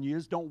I'm telling you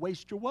is don't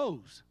waste your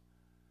woes.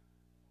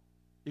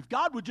 If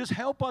God would just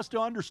help us to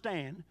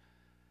understand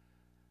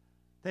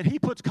that he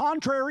puts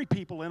contrary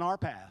people in our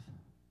path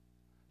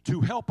to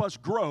help us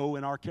grow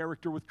in our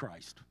character with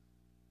Christ.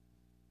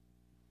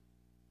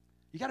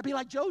 You got to be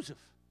like Joseph.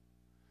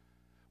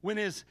 When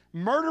his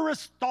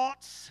murderous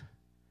thoughts,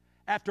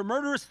 after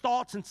murderous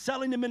thoughts and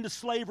selling him into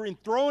slavery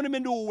and throwing him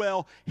into a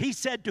well, he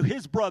said to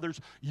his brothers,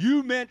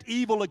 "You meant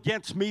evil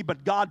against me,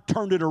 but God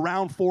turned it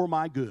around for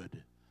my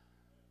good."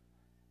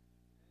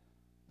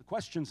 The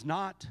question's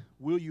not,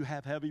 will you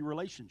have heavy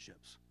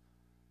relationships?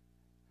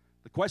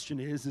 The question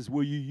is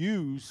will you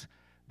use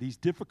these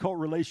difficult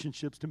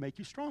relationships to make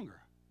you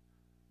stronger?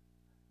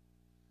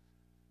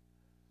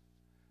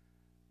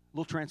 A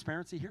little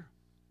transparency here.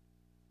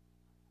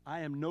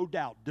 I am no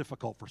doubt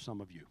difficult for some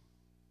of you.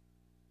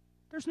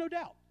 There's no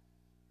doubt.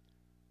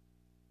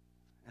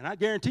 And I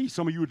guarantee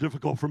some of you are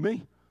difficult for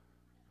me.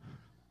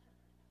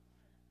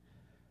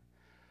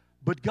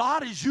 But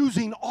God is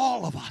using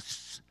all of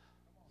us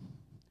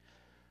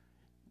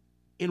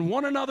in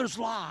one another's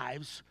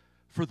lives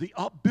for the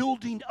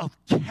upbuilding of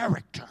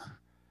character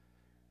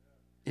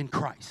in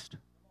Christ.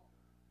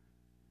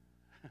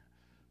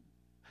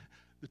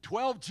 The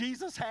 12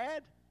 Jesus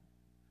had,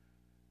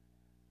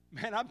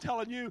 man, I'm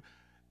telling you,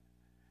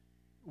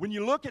 when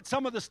you look at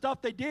some of the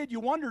stuff they did, you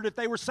wondered if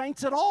they were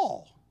saints at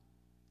all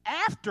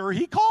after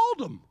he called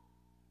them.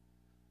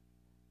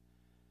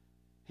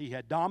 He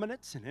had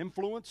dominants and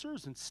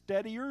influencers and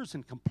steadiers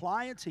and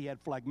compliance. He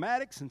had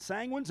phlegmatics and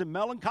sanguines and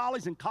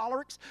melancholies and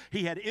cholerics.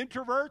 He had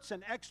introverts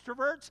and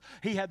extroverts.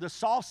 He had the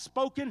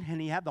soft-spoken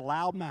and he had the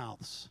loud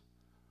mouths.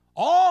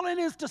 All in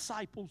his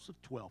disciples of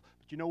 12.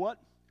 But you know what?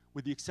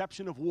 With the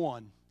exception of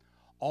one,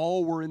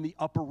 all were in the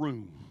upper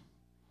room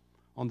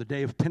on the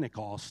day of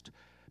Pentecost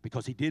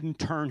because he didn't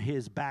turn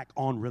his back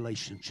on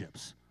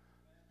relationships.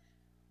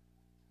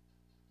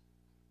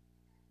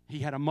 He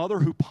had a mother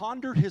who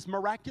pondered his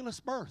miraculous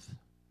birth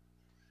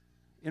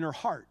in her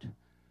heart,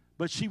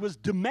 but she was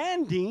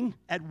demanding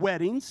at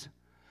weddings,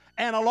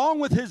 and along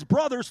with his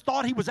brothers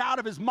thought he was out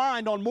of his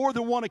mind on more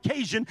than one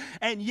occasion,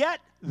 and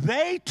yet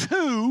they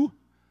too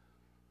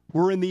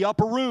were in the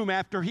upper room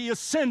after he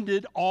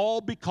ascended, all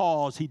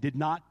because he did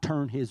not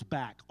turn his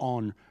back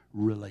on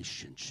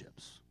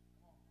relationships.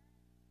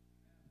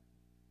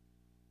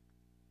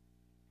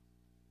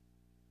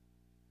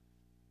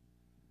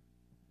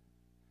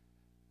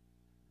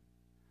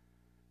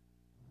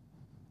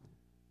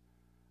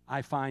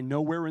 I find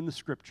nowhere in the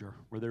Scripture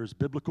where there's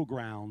biblical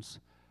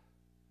grounds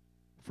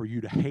for you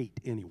to hate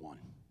anyone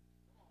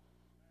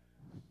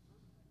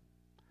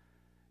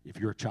if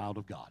you're a child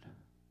of God.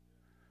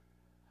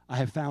 I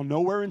have found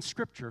nowhere in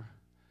Scripture,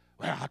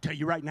 well, I'll tell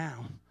you right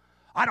now,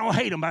 I don't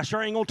hate them, but I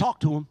sure ain't going to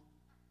talk to them.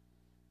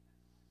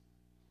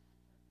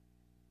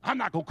 I'm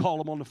not going to call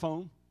them on the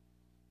phone.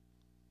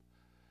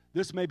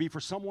 This may be for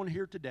someone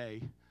here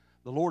today.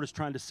 The Lord is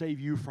trying to save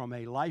you from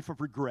a life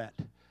of regret,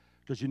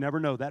 because you never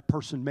know, that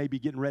person may be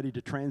getting ready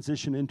to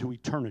transition into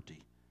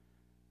eternity.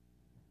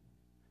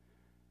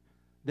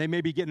 They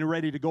may be getting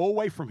ready to go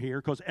away from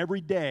here because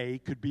every day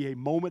could be a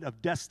moment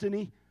of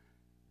destiny,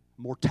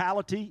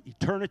 mortality,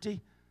 eternity.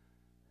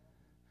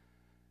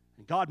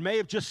 And God may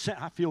have just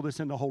sent, I feel this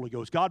in the Holy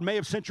Ghost, God may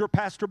have sent your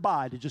pastor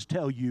by to just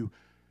tell you,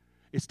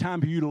 It's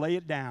time for you to lay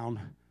it down,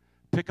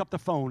 pick up the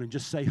phone, and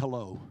just say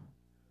hello.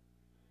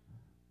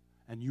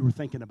 And you were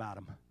thinking about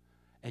them,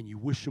 and you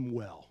wish them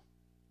well.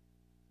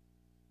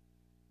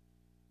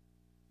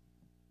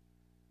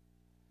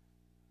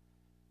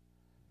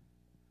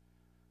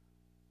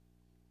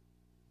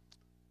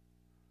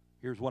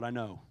 Here's what I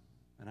know,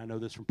 and I know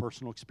this from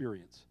personal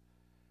experience.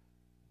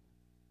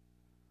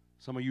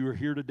 Some of you are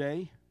here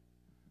today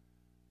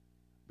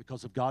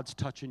because of God's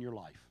touch in your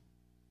life.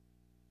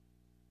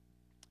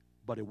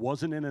 But it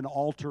wasn't in an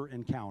altar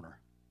encounter.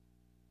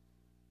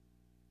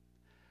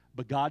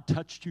 But God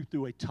touched you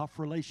through a tough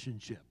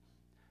relationship,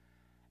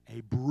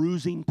 a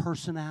bruising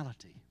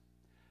personality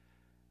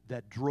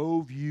that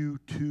drove you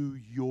to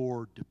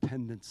your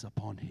dependence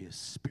upon His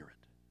Spirit.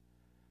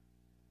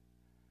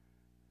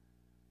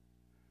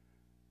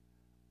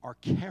 Our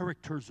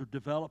characters are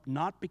developed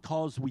not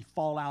because we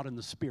fall out in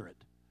the Spirit,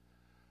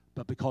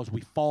 but because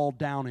we fall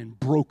down in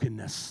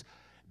brokenness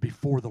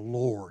before the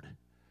Lord.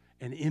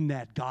 And in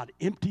that, God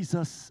empties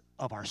us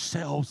of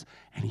ourselves,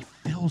 and He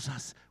fills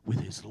us with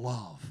His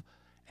love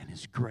and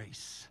His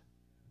grace.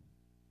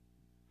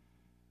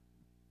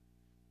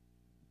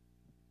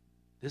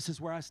 This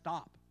is where I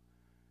stop.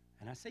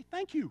 And I say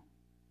thank you.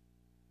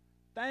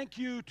 Thank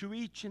you to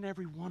each and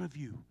every one of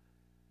you.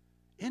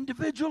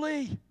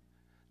 Individually.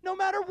 No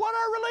matter what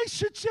our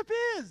relationship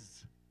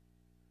is.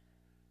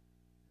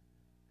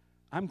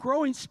 I'm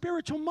growing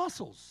spiritual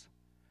muscles.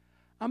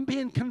 I'm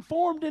being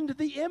conformed into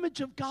the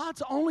image of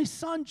God's only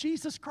Son,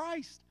 Jesus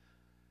Christ.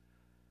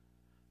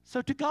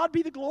 So to God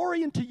be the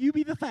glory and to you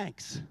be the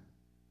thanks.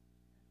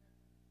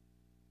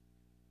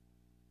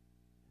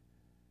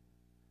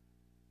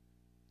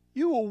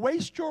 You will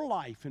waste your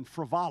life in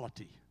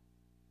frivolity.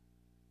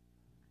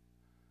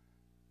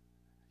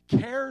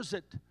 Cares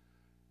that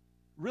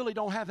really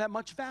don't have that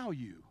much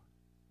value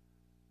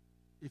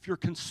if you're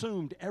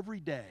consumed every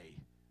day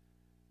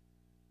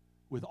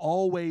with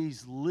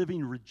always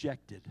living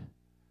rejected.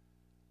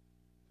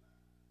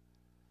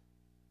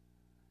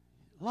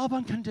 Love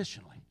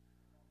unconditionally.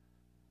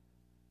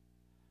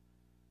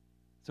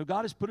 So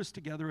God has put us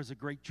together as a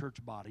great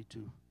church body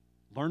to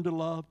learn to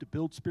love, to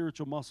build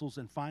spiritual muscles,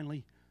 and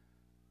finally,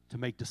 to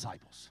make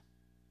disciples.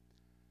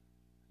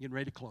 Getting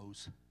ready to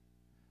close.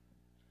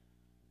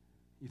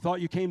 You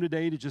thought you came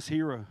today to just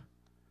hear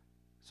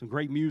some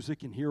great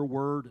music and hear a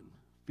word and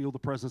feel the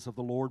presence of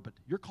the Lord, but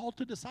you're called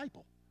to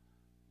disciple.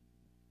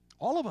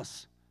 All of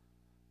us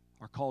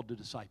are called to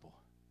disciple.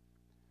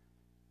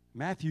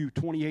 Matthew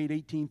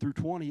 28:18 through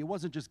 20, it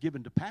wasn't just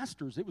given to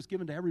pastors, it was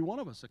given to every one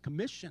of us, a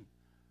commission.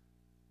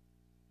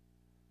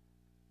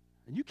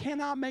 And you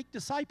cannot make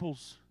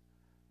disciples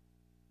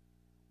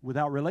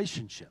without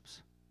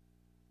relationships.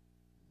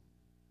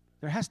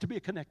 There has to be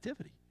a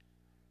connectivity.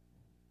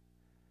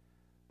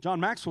 John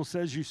Maxwell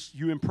says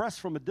you impress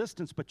from a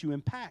distance, but you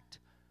impact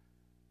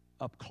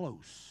up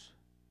close.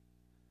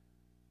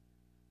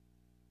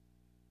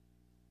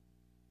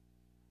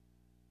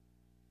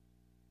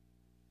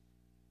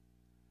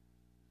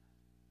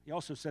 He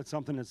also said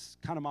something that's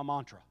kind of my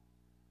mantra.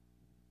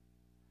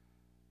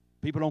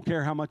 People don't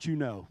care how much you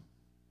know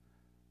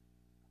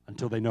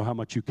until they know how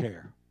much you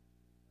care.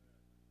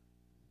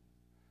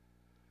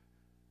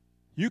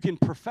 You can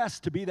profess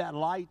to be that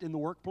light in the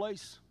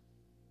workplace,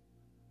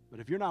 but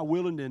if you're not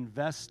willing to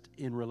invest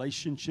in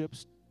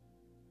relationships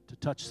to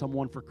touch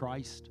someone for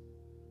Christ,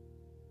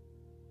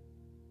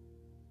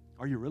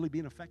 are you really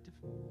being effective?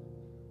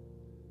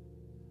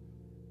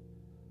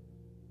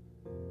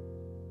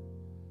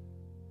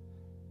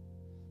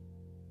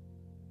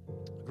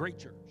 A great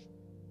church.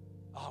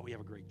 Oh, we have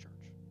a great church.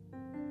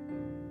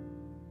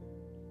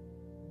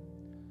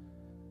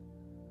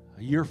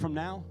 A year from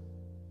now,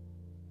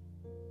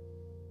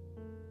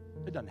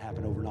 it doesn't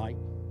happen overnight.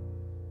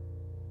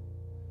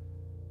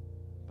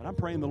 But I'm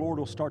praying the Lord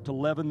will start to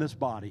leaven this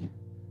body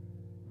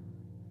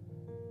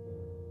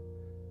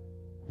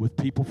with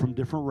people from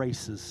different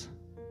races.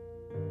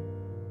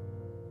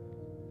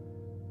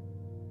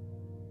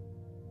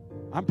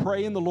 I'm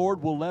praying the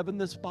Lord will leaven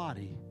this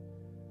body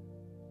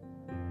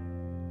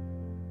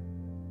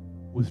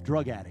with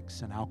drug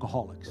addicts and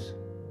alcoholics.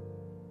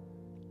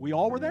 We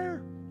all were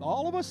there.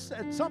 All of us,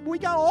 we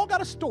all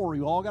got a story.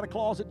 We all got a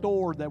closet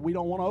door that we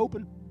don't want to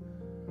open.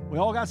 We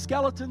all got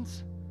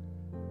skeletons.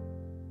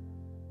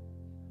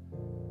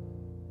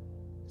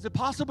 Is it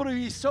possible to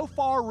be so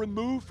far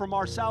removed from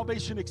our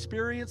salvation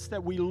experience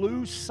that we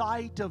lose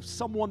sight of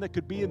someone that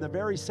could be in the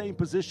very same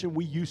position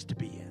we used to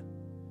be in?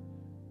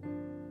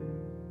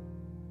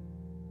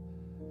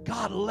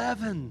 God,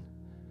 leaven.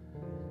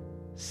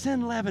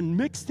 Send leaven.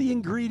 Mix the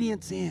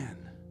ingredients in.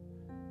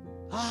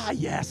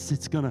 Yes,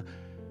 it's gonna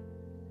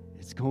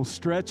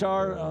stretch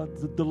our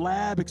the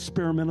lab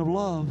experiment of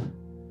love.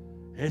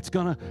 It's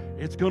gonna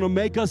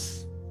make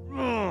us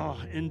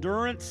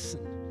endurance.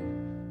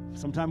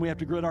 Sometimes we have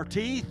to grit our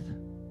teeth.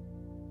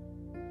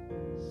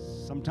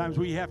 Sometimes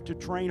we have to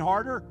train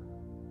harder.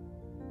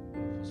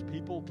 Because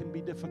people can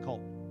be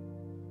difficult.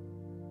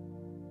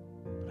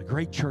 But a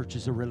great church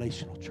is a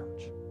relational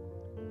church.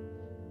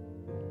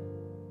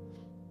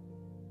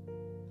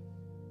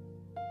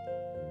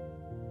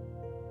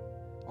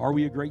 Are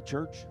we a great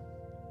church?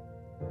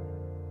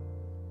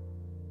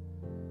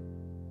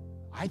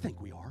 I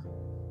think we are.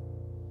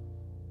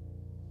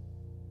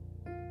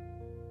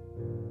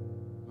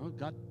 Well,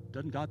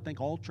 doesn't God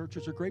think all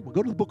churches are great? Well,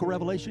 go to the book of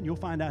Revelation. You'll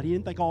find out He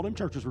didn't think all them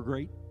churches were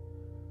great.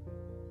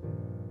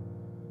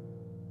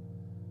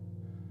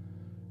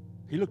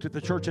 He looked at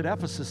the church at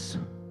Ephesus.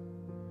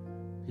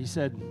 He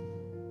said,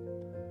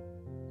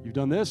 you've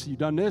done this, you've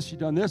done this,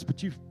 you've done this,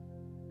 but you've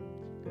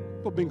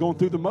been going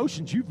through the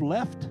motions. You've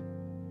left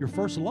your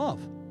first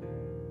love.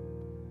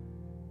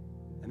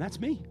 And that's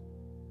me.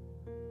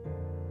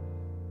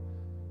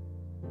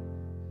 I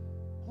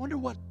wonder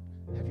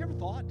have you ever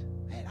thought,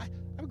 man, I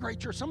have a great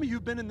church. Some of you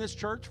have been in this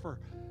church for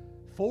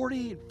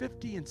 40 and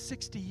 50 and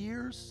 60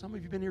 years. Some of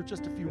you have been here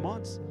just a few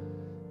months.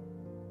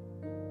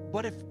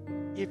 But if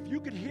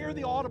you could hear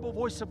the audible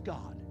voice of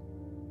God,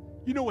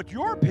 you know what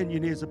your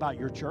opinion is about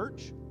your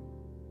church.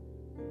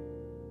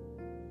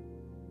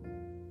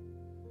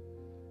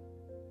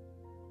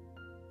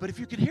 But if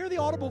you could hear the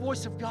audible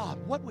voice of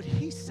God, what would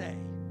He say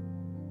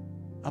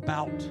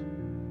about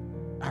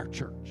our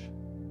church?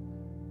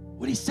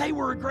 Would He say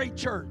we're a great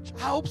church?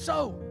 I hope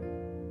so.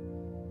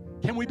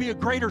 Can we be a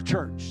greater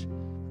church?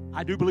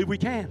 I do believe we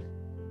can.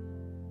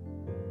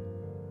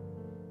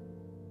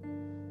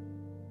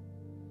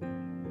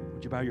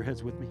 Would you bow your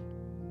heads with me?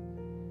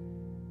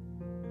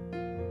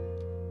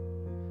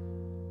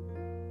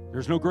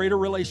 There's no greater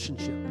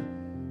relationship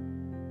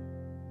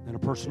than a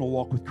personal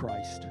walk with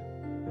Christ.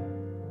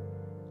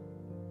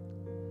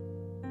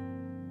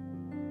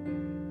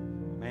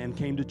 A man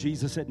came to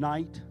Jesus at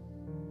night.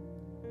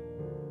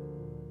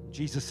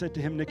 Jesus said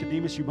to him,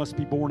 Nicodemus, you must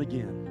be born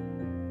again.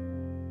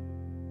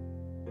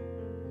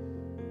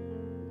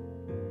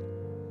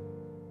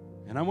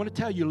 And I want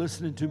to tell you,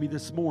 listening to me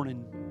this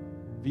morning,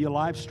 via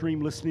live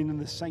stream, listening in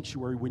this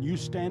sanctuary, when you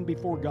stand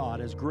before God,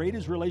 as great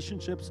as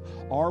relationships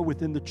are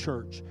within the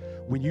church,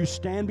 when you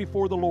stand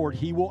before the Lord,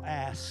 He will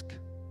ask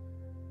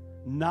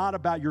not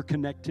about your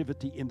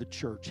connectivity in the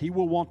church. He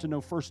will want to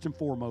know first and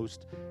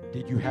foremost,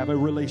 did you have a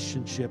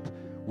relationship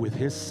with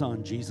His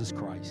Son, Jesus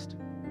Christ?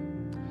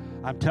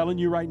 I'm telling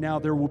you right now,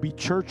 there will be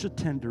church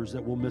attenders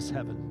that will miss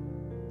heaven.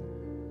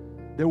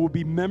 There will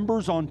be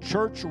members on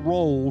church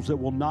rolls that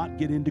will not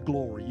get into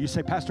glory. You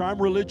say, Pastor,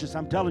 I'm religious.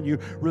 I'm telling you,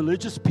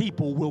 religious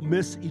people will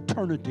miss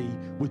eternity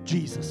with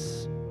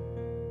Jesus.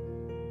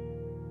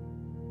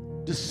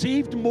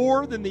 Deceived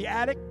more than the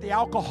addict, the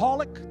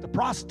alcoholic, the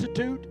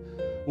prostitute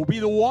will be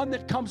the one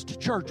that comes to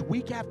church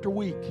week after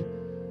week,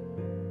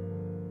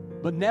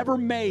 but never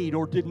made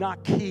or did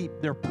not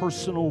keep their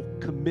personal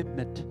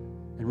commitment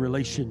and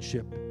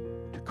relationship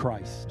to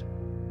Christ.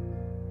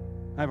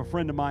 I have a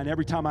friend of mine,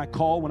 every time I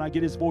call, when I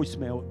get his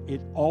voicemail,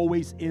 it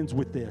always ends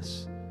with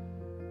this.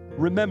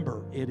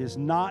 Remember, it is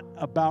not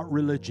about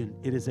religion.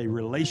 It is a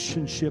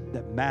relationship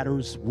that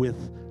matters with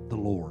the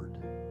Lord.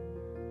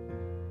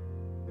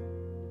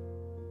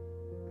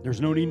 There's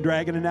no need in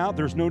dragging it out.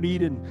 There's no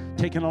need in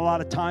taking a lot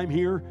of time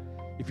here.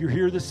 If you're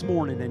here this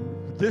morning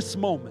and this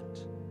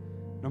moment,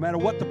 no matter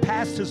what the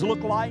past has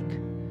looked like,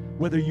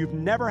 whether you've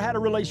never had a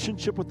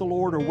relationship with the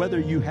Lord or whether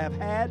you have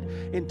had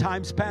in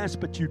times past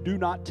but you do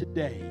not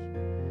today,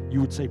 you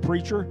would say,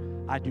 Preacher,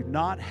 I do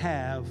not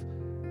have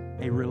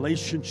a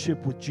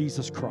relationship with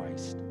Jesus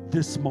Christ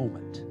this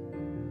moment,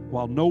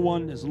 while no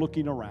one is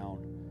looking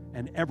around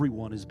and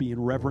everyone is being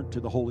reverent to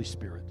the Holy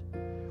Spirit.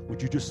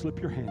 Would you just slip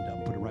your hand up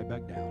and put it right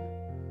back down?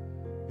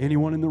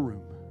 Anyone in the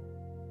room?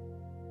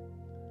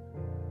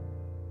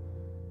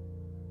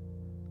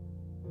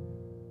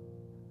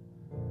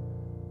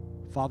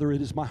 Father,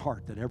 it is my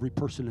heart that every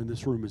person in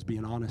this room is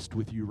being honest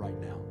with you right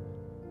now.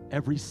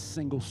 Every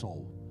single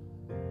soul.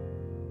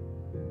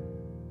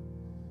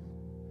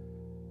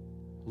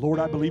 Lord,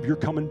 I believe you're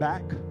coming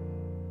back.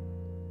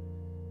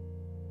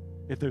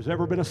 If there's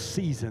ever been a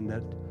season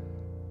that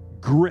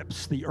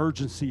grips the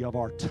urgency of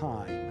our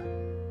time,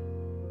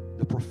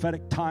 the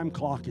prophetic time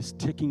clock is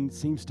ticking,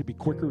 seems to be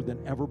quicker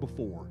than ever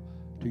before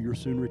to your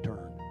soon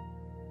return.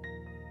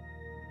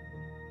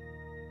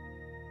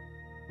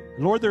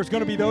 Lord, there's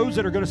going to be those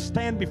that are going to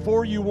stand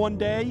before you one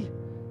day,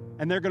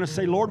 and they're going to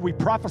say, Lord, we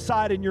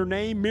prophesied in your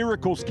name.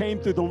 Miracles came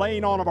through the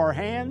laying on of our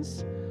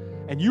hands.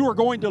 And you are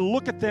going to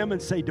look at them and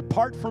say,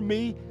 depart from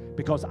me,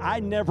 because I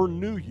never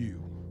knew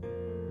you.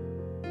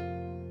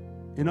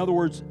 In other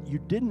words, you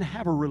didn't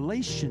have a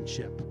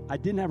relationship. I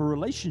didn't have a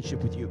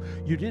relationship with you.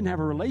 You didn't have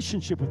a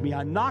relationship with me.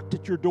 I knocked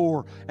at your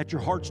door, at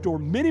your heart's door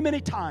many, many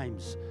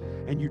times,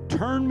 and you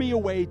turned me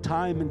away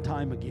time and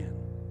time again.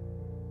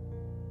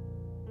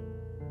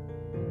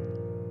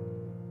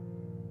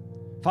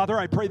 Father,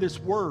 I pray this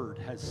word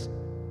has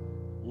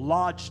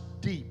lodged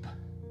deep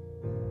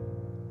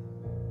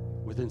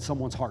within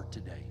someone's heart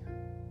today.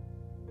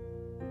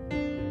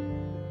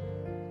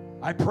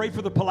 I pray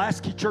for the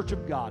Pulaski Church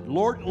of God.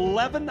 Lord,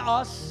 leaven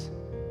us.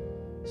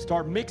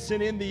 Start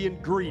mixing in the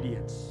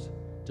ingredients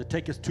to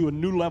take us to a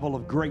new level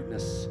of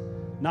greatness.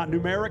 Not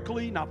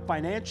numerically, not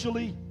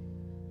financially.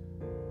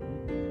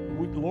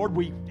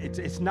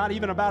 It's not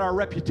even about our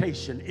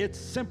reputation. It's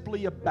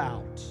simply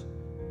about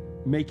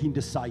making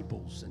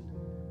disciples and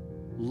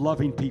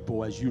loving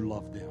people as you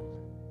love them,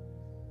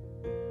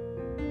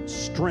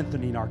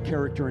 strengthening our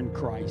character in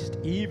Christ,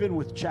 even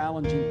with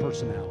challenging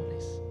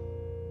personalities.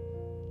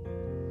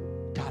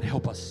 God,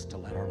 help us to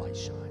let our light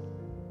shine.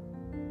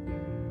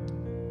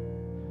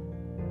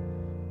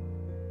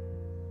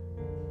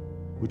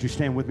 Would you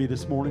stand with me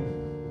this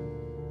morning?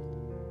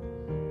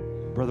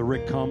 Brother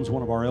Rick comes,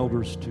 one of our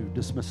elders, to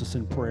dismiss us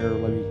in prayer.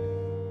 Let me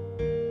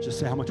just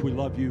say how much we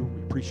love you.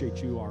 We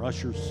appreciate you. Our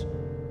ushers,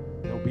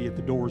 they'll be at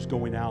the doors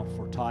going out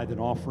for tithe and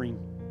offering.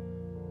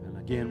 And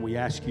again, we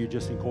ask you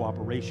just in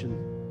cooperation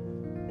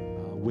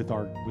with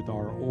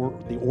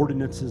the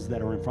ordinances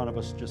that are in front of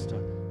us, just to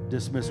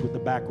dismiss with the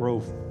back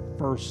row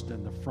first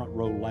and the front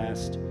row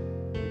last,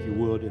 if you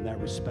would, in that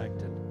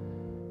respect.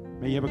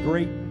 And may you have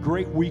a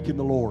great week in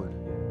the Lord.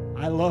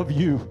 I love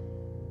you.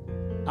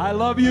 I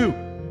love you.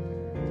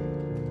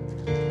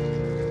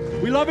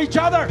 We love each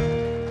other.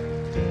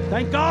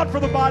 Thank God for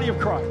the body of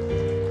Christ.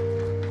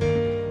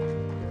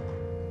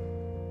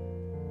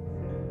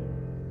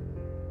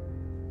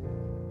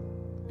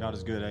 God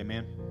is good,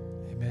 amen.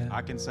 Amen.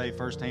 I can say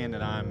firsthand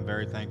that I'm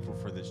very thankful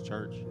for this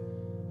church.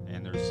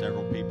 And there's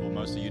several people,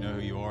 most of you know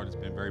who you are, that's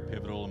been very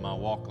pivotal in my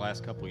walk the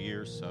last couple of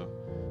years. So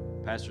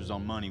Pastor's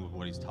on money with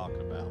what he's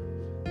talking about.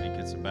 I think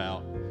it's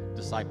about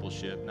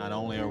discipleship. Not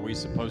only are we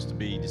supposed to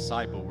be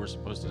discipled, we're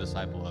supposed to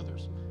disciple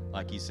others.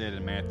 Like he said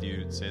in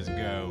Matthew, it says,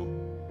 go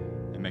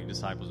and make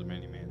disciples of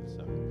many men.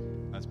 So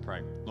let's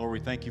pray. Lord, we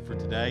thank you for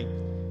today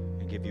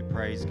and give you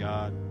praise,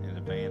 God, in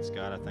advance.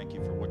 God, I thank you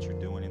for what you're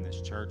doing in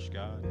this church,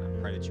 God. And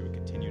I pray that you would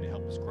continue to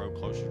help us grow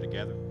closer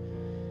together.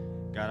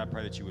 God, I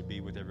pray that you would be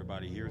with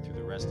everybody here through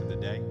the rest of the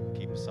day.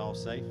 Keep us all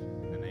safe.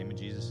 In the name of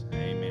Jesus,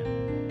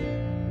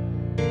 amen.